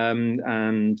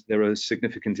 and there are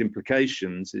significant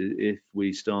implications if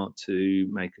we start to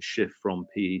make a shift from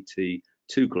PET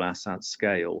to glass at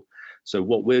scale. So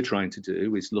what we're trying to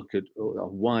do is look at a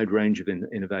wide range of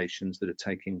innovations that are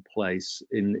taking place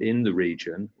in the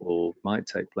region or might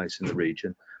take place in the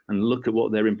region, and look at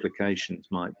what their implications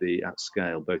might be at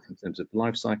scale, both in terms of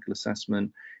life cycle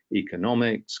assessment,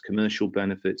 economics, commercial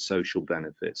benefits, social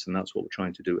benefits. And that's what we're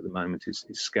trying to do at the moment, is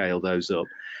scale those up.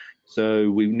 So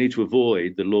we need to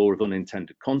avoid the law of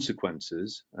unintended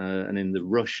consequences, and in the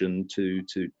rush to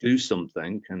do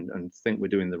something and think we're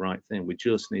doing the right thing, we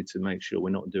just need to make sure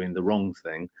we're not doing the wrong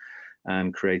thing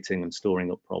and creating and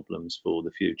storing up problems for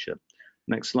the future.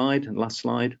 Next slide, and last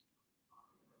slide.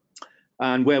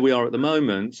 And where we are at the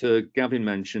moment, Gavin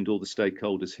mentioned all the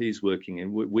stakeholders he's working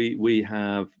in. We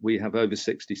have over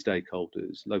 60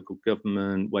 stakeholders: local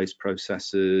government, waste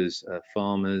processors,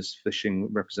 farmers, fishing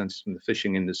representatives from the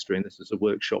fishing industry. And this is a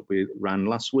workshop we ran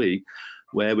last week,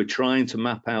 where we're trying to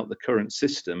map out the current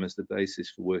system as the basis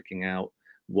for working out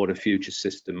what a future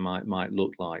system might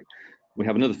look like. We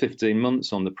have another 15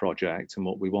 months on the project, and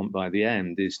what we want by the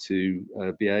end is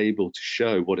to be able to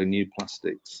show what a new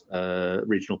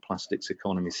regional plastics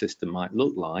economy system might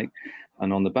look like,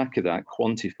 and on the back of that,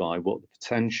 quantify what the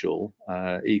potential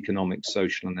economic,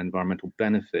 social, and environmental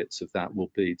benefits of that will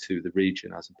be to the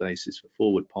region as a basis for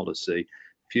forward policy,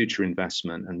 future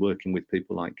investment, and working with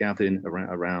people like Gavin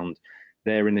around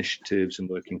their initiatives, and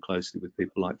working closely with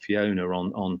people like Fiona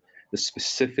on the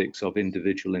specifics of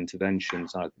individual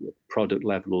interventions, either at the product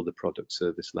level or the product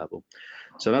service level.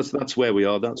 So that's where we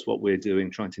are. That's what we're doing,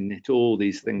 trying to knit all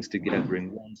these things together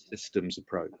in one systems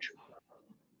approach.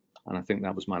 And I think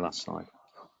that was my last slide.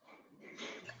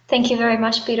 Thank you very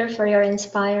much, Peter, for your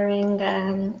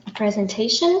inspiring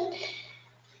presentation.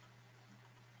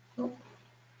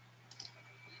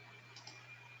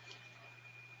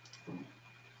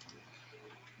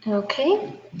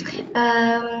 Okay,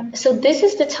 so this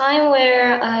is the time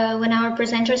where when our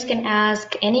presenters can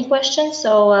ask any questions.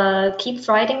 So keep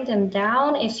writing them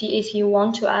down if you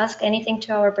want to ask anything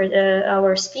to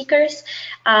our speakers.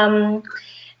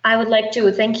 I would like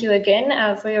to thank you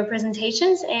again for your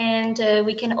presentations, and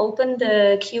we can open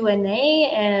the Q&A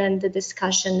and the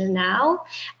discussion now.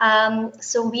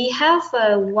 So we have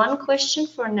one question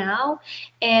for now,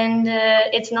 and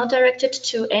it's not directed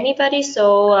to anybody.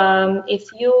 So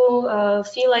if you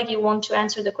feel like you want to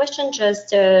answer the question,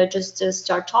 just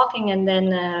start talking, and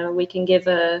then we can give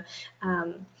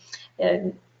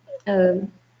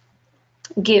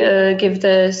give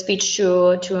the speech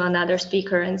to another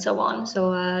speaker and so on.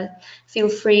 So feel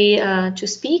free to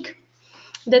speak.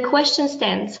 The question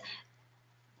stands: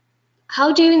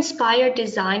 how do you inspire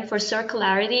design for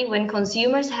circularity when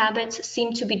consumers' habits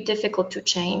seem to be difficult to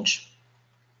change?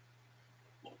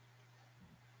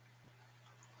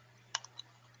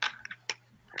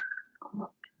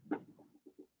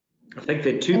 I think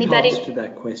there are two parts to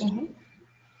that question.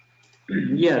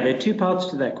 Mm-hmm. Yeah, there are two parts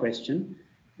to that question.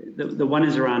 The one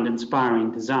is around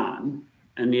inspiring design,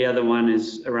 and the other one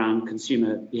is around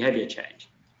consumer behavior change.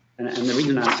 And the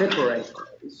reason I separate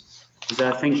those is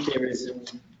I think there is an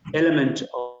element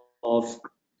of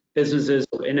businesses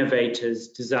or innovators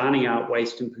designing out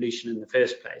waste and pollution in the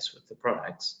first place with the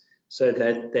products, so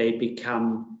that they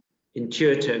become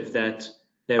intuitive that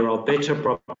there are better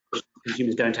propositions.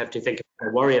 Consumers don't have to think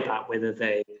or worry about whether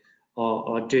they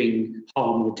are doing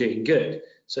harm or doing good.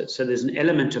 So there's an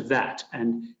element of that,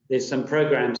 and there's some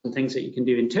programs and things that you can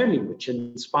do internally which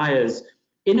inspires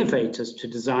innovators to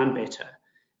design better.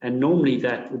 And normally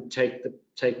that would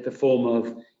take the form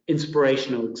of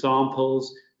inspirational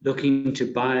examples, looking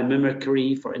to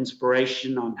biomimicry for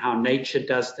inspiration on how nature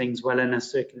does things well in a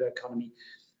circular economy.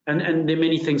 And there are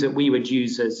many things that we would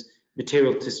use as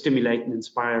material to stimulate and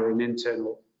inspire an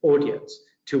internal audience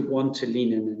to want to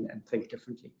lean in and think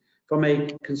differently. From a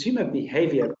consumer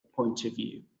behavior point of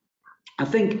view, I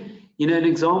think, an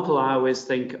example I always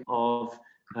think of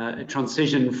a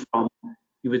transition from,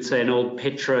 you would say, an old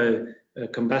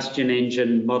combustion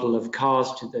engine model of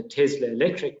cars to the Tesla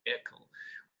electric vehicle,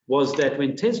 was that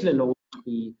when Tesla launched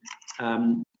the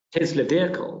Tesla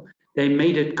vehicle, they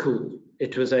made it cool.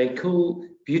 It was a cool,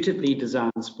 beautifully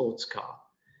designed sports car.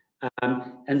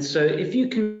 And so if you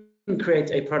can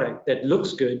create a product that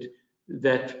looks good,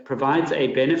 that provides a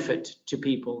benefit to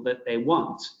people that they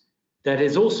want, that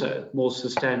is also more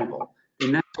sustainable,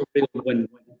 then that's a real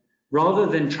win-win. Rather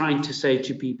than trying to say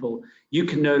to people, you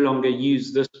can no longer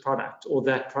use this product or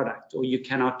that product, or you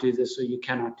cannot do this or you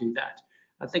cannot do that.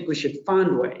 I think we should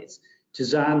find ways to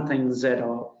design things that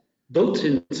are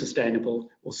built-in sustainable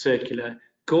or circular,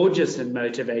 gorgeous and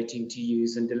motivating to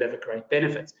use and deliver great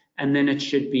benefits. And then it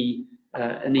should be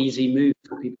an easy move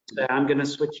for people to say, I'm going to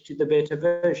switch to the better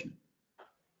version.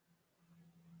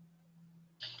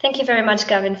 Thank you very much,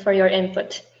 Gavin, for your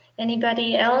input.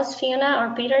 Anybody else, Fiona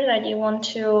or Peter, that you want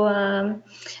to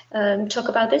talk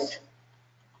about this?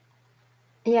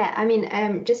 Yeah, I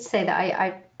mean, just to say that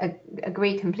I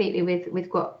agree completely with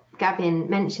what Gavin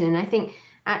mentioned. And I think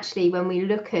actually when we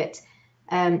look at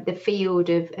the field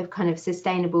of kind of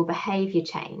sustainable behaviour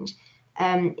change,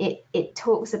 it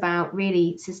talks about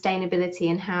really sustainability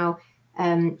and how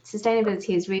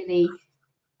sustainability has really,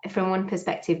 from one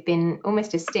perspective, been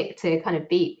almost a stick to kind of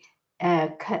beat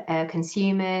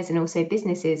consumers and also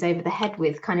businesses over the head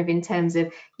with, kind of in terms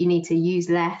of you need to use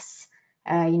less,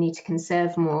 you need to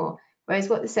conserve more. Whereas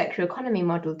what the circular economy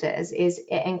model does is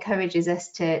it encourages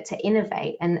us to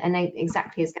innovate and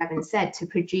exactly as Gavin said, to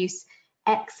produce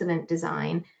excellent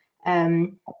design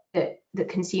that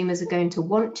consumers are going to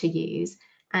want to use.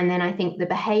 And then I think the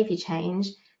behaviour change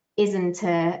isn't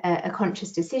a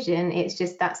conscious decision, it's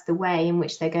just that's the way in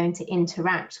which they're going to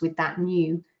interact with that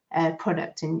new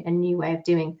product and new way of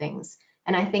doing things.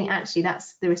 And I think actually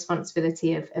that's the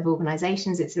responsibility of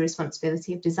organisations, it's the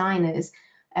responsibility of designers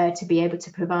to be able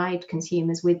to provide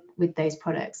consumers with those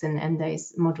products and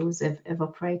those models of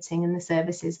operating and the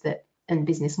services that and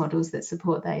business models that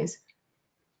support those.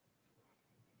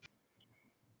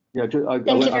 Yeah,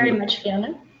 thank you very much,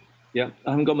 Fiona. Yeah,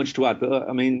 I haven't got much to add, but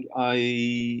I mean,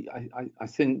 I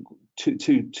think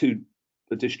two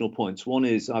additional points. One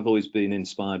is I've always been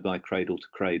inspired by cradle to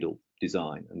cradle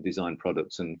design and design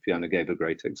products, and Fiona gave a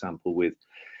great example with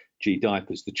G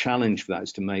diapers. The challenge for that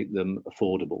is to make them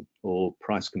affordable or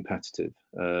price competitive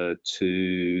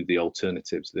to the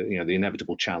alternatives. The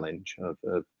inevitable challenge of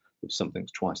something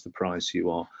that's twice the price. You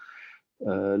are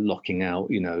locking out,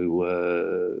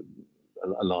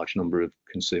 a large number of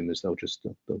consumers. They'll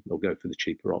go for the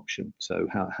cheaper option. So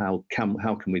how can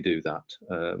we do that?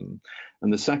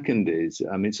 And the second is,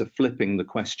 it's a flipping the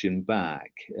question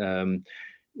back.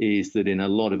 Is that in a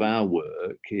lot of our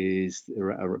work is,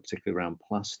 particularly around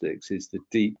plastics, is the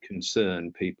deep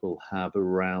concern people have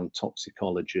around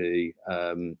toxicology,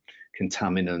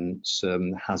 contaminants,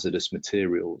 hazardous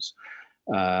materials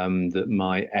that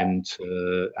might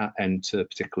enter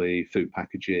particularly food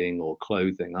packaging or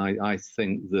clothing. I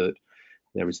think that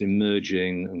there is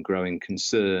emerging and growing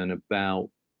concern about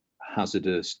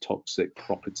hazardous, toxic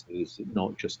properties,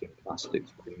 not just in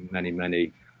plastics, but in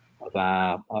many of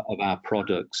our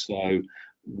products. So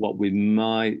what we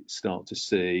might start to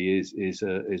see is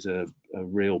a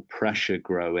real pressure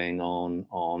growing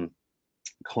on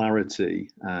clarity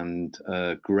and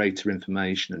greater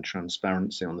information and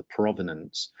transparency on the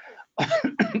provenance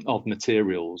of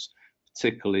materials,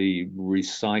 particularly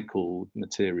recycled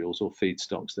materials or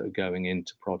feedstocks that are going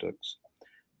into products.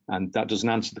 And that doesn't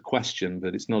answer the question,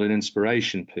 but it's not an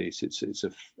inspiration piece. It's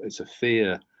a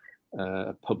fear.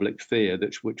 A public fear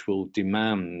which will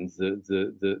demand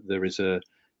that there is a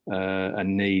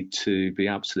need to be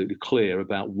absolutely clear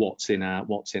about what's in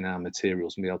our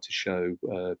materials and be able to show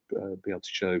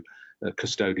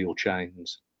custodial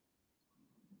chains.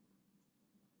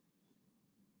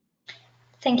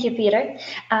 Thank you, Peter.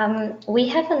 We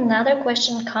have another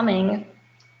question coming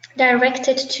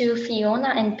directed to Fiona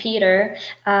and Peter,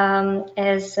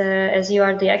 as you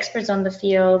are the experts on the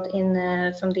field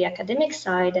from the academic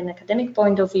side and academic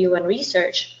point of view and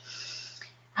research.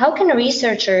 How can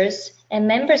researchers and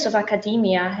members of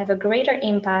academia have a greater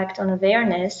impact on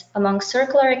awareness among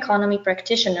circular economy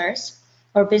practitioners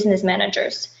or business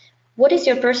managers? What is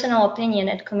your personal opinion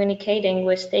at communicating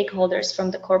with stakeholders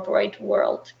from the corporate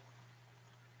world?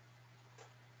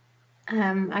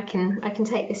 I can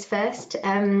take this first.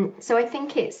 So I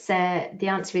think it's the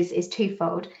answer is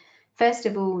twofold. First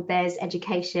of all, there's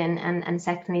education, and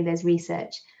secondly, there's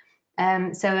research.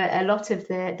 So a lot of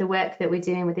the work that we're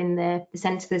doing within the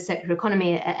Centre for the Circular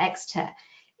Economy at Exeter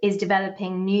is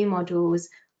developing new models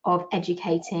of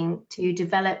educating to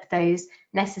develop those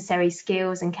necessary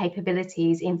skills and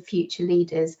capabilities in future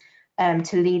leaders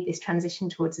to lead this transition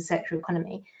towards a circular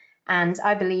economy. And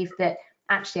I believe that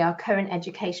actually our current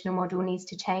educational model needs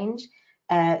to change.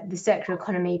 The circular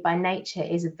economy by nature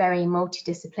is a very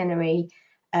multidisciplinary,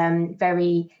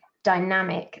 very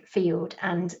dynamic field,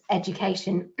 and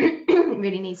education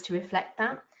really needs to reflect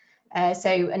that.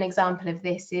 So an example of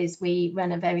this is we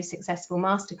run a very successful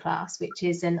masterclass, which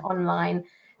is an online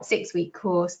 6-week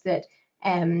course that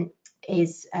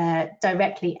is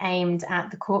directly aimed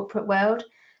at the corporate world.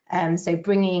 So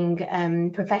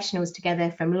bringing professionals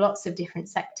together from lots of different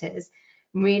sectors,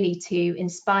 really to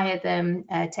inspire them,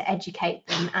 to educate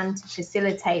them, and to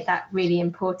facilitate that really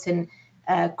important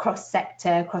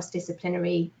cross-sector,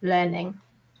 cross-disciplinary learning.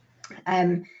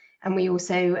 And we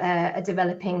also are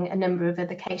developing a number of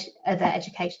other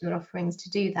educational offerings to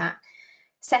do that.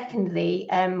 Secondly,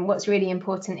 what's really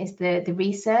important is the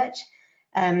research.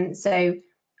 So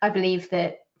I believe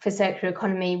that for circular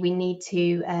economy, we need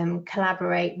to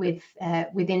collaborate with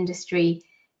industry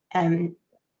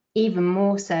even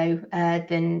more so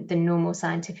than normal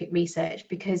scientific research,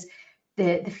 because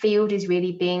the field is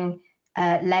really being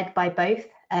led by both.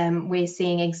 We're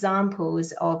seeing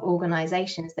examples of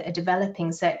organisations that are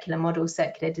developing circular models,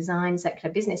 circular design,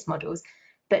 circular business models,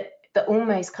 but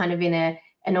almost kind of in an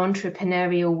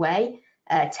entrepreneurial way,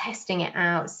 testing it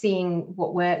out, seeing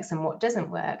what works and what doesn't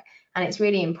work. And it's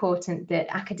really important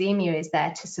that academia is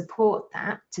there to support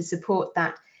that,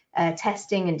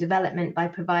 testing and development by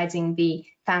providing the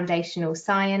foundational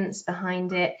science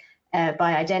behind it,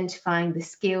 by identifying the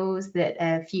skills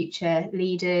that future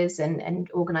leaders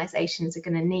and organisations are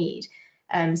going to need.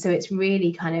 So it's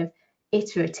really kind of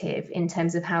iterative in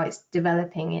terms of how it's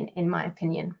developing, in my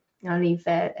opinion. I'll leave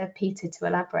Peter to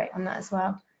elaborate on that as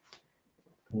well.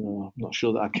 I'm not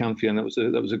sure that I can, Fiona.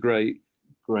 That was a great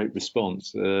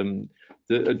response.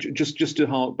 Just to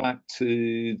hark back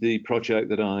to the project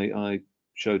that I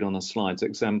showed on our slides,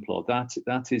 Exemplar,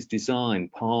 that is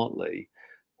designed partly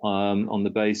on the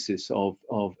basis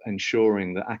of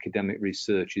ensuring that academic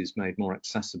research is made more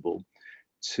accessible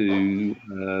to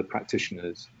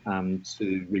practitioners and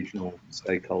to regional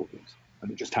stakeholders. And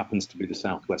it just happens to be the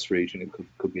Southwest region. It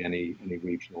could be any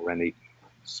region or any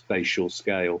spatial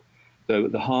scale. So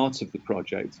at the heart of the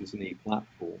project is an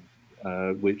e-platform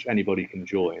which anybody can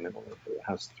join. It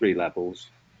has 3 levels.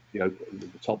 The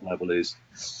top level is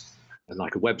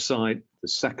like a website. The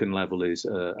second level is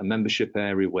a membership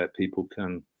area where people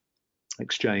can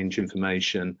exchange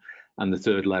information, and the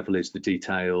third level is the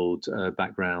detailed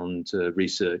background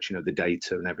research, the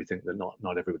data and everything that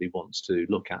not everybody wants to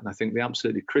look at. And I think the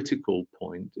absolutely critical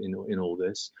point in all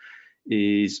this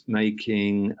is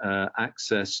making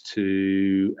access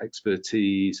to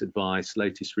expertise, advice,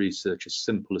 latest research as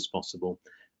simple as possible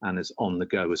and as on the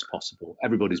go as possible.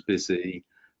 Everybody's busy,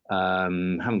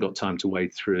 haven't got time to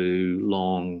wade through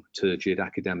long, turgid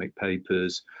academic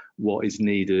papers. What is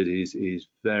needed is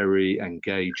very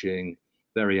engaging,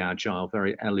 very agile,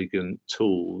 very elegant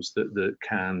tools that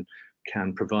can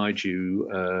provide you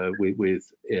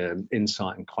with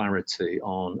insight and clarity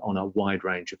on a wide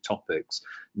range of topics.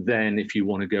 Then if you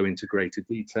want to go into greater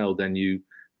detail, then you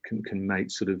can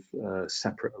make sort of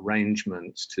separate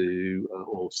arrangements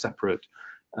or separate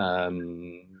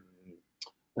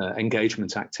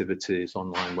engagement activities,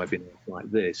 online webinars like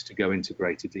this, to go into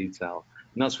greater detail.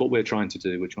 And that's what we're trying to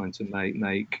do. We're trying to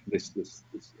make this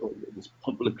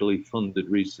publicly funded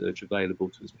research available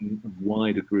to as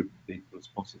wide a group of people as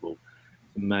possible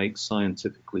to make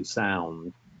scientifically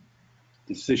sound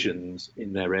decisions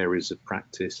in their areas of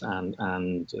practice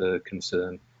and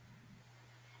concern.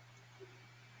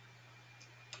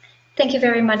 Thank you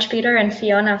very much, Peter and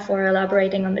Fiona, for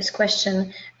elaborating on this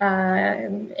question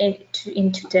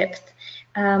into depth.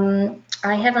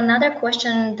 I have another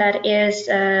question that is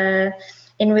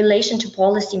in relation to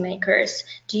policymakers.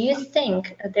 Do you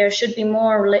think there should be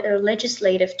more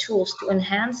legislative tools to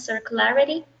enhance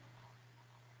circularity?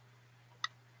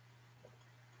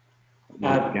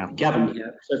 Gavin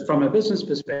here. So from a business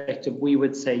perspective, we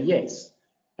would say yes.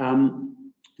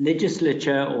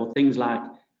 Legislature or things like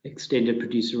extended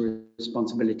producer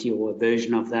responsibility or a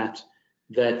version of that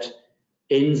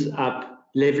ends up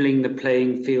leveling the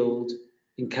playing field,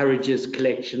 encourages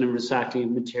collection and recycling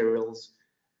of materials,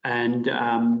 and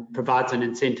provides an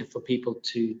incentive for people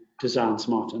to design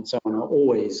smart and so on, are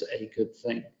always a good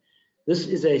thing. This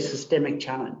is a systemic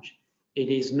challenge. It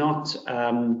is not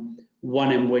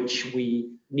one in which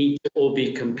we need to all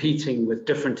be competing with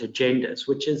different agendas,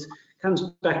 which comes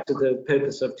back to the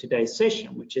purpose of today's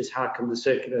session, which is how can the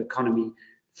circular economy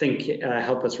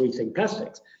help us rethink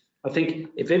plastics. I think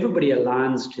if everybody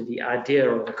aligns to the idea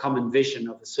of a common vision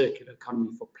of a circular economy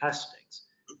for plastics,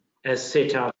 as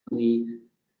set out in the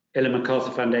Ellen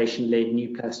MacArthur Foundation-led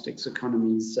New Plastics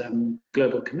Economies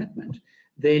global commitment,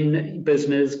 then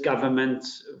business, government,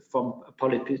 from a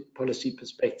policy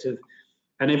perspective,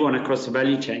 and everyone across the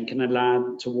value chain can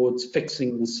align towards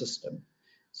fixing the system.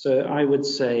 So I would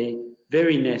say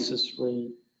very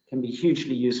necessary, can be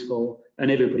hugely useful, and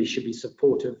everybody should be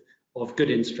supportive of good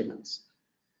instruments.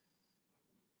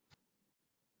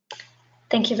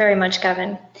 Thank you very much,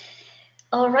 Gavin.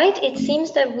 All right, it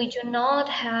seems that we do not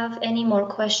have any more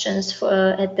questions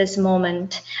at this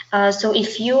moment. So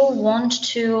if you want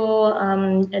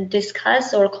to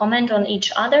discuss or comment on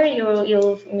each other,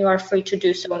 you are free to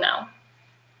do so now.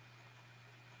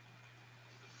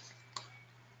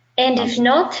 And if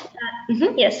not,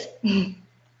 yes.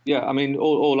 Yeah, I mean,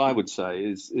 all I would say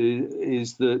is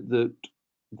that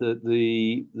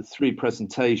the three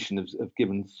presentations have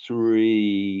given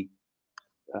three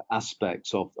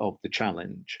aspects of the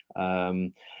challenge,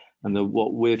 and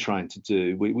what we're trying to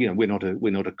do. We're not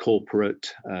a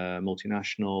corporate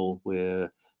multinational. We're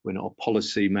not a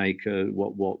policy maker.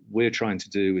 What we're trying to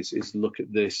do is look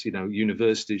at this.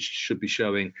 Universities should be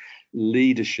showing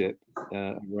leadership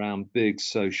around big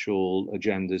social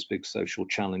agendas, big social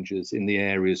challenges in the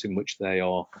areas in which they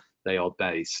are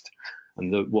based.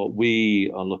 And what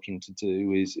we are looking to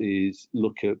do is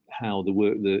look at how the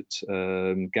work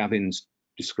that Gavin's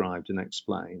described and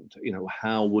explained,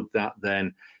 how would that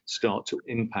then start to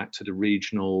impact at a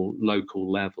regional,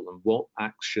 local level, and what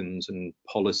actions and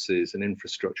policies and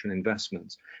infrastructure and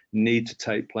investments need to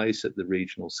take place at the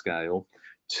regional scale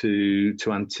to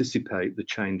anticipate the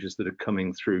changes that are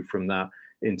coming through from that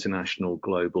international,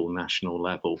 global, national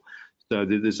level. So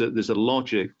there's a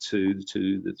logic to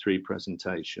the three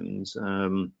presentations,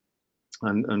 and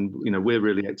we're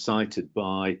really excited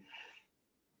by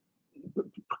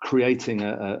creating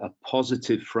a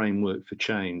positive framework for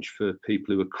change for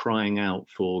people who are crying out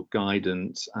for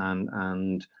guidance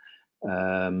and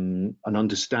an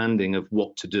understanding of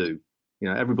what to do.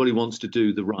 Everybody wants to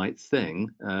do the right thing,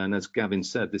 and as Gavin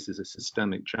said, this is a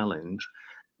systemic challenge.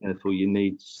 Therefore, you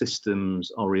need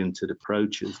systems-oriented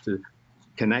approaches to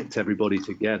connect everybody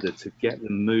together to get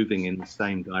them moving in the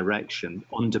same direction,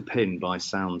 underpinned by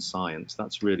sound science.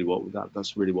 That's really what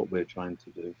we're trying to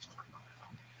do.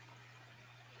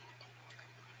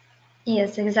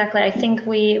 Yes, exactly. I think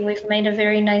we've made a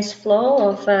very nice flow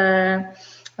of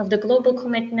the global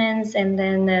commitments and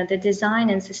then the design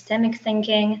and systemic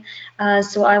thinking.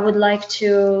 So I would like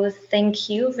to thank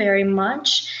you very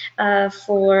much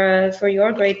for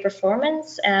your great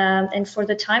performance and for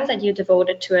the time that you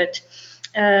devoted to it.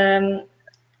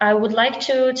 I would like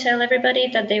to tell everybody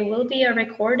that there will be a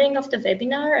recording of the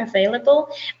webinar available.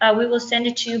 We will send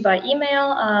it to you by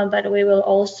email, but we will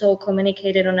also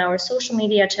communicate it on our social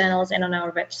media channels and on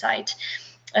our website.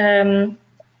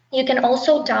 You can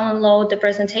also download the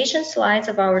presentation slides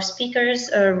of our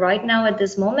speakers right now at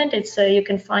this moment. You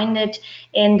can find it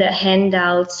in the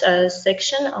handouts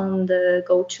section on the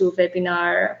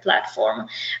GoToWebinar platform.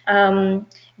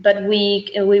 But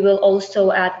we will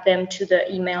also add them to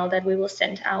the email that we will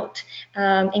send out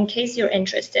in case you're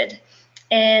interested.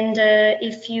 And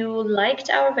if you liked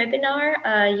our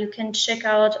webinar, you can check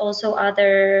out also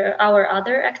our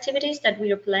other activities that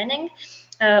we are planning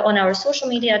on our social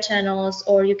media channels,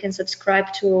 or you can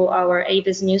subscribe to our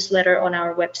ABIS newsletter on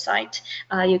our website.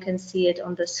 You can see it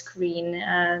on the screen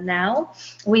now.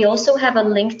 We also have a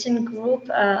LinkedIn group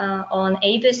on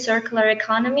ABIS Circular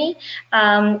Economy.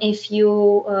 If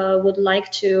you would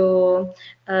like to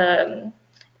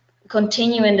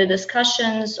continue in the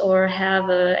discussions or have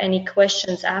any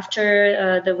questions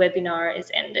after the webinar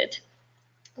is ended.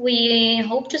 We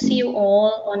hope to see you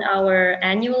all on our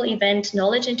annual event,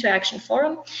 Knowledge Interaction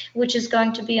Forum, which is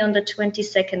going to be on the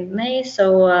 22nd May,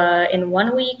 so in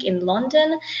 1 week in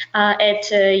London, at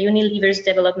Unilever's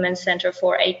Development Centre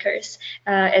 4 Acres,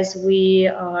 as we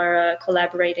are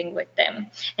collaborating with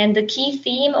them. And the key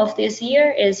theme of this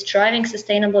year is driving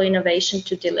sustainable innovation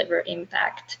to deliver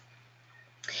impact.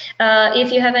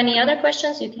 If you have any other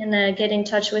questions, you can get in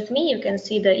touch with me. You can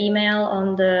see the email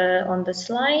on the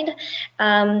slide.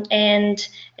 And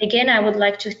again, I would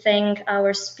like to thank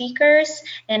our speakers,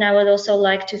 and I would also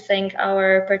like to thank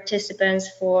our participants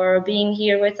for being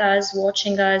here with us,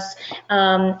 watching us,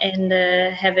 and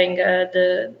having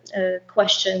the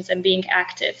questions and being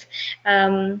active.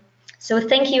 So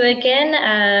thank you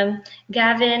again,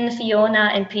 Gavin,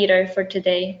 Fiona, and Peter for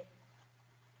today.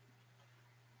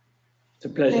 It's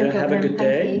a pleasure. No problem. Have a good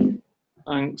day.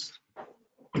 Thanks.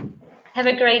 Have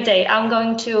a great day. I'm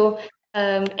going to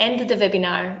end the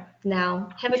webinar now.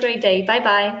 Have a great day.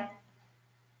 Bye-bye.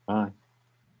 Bye.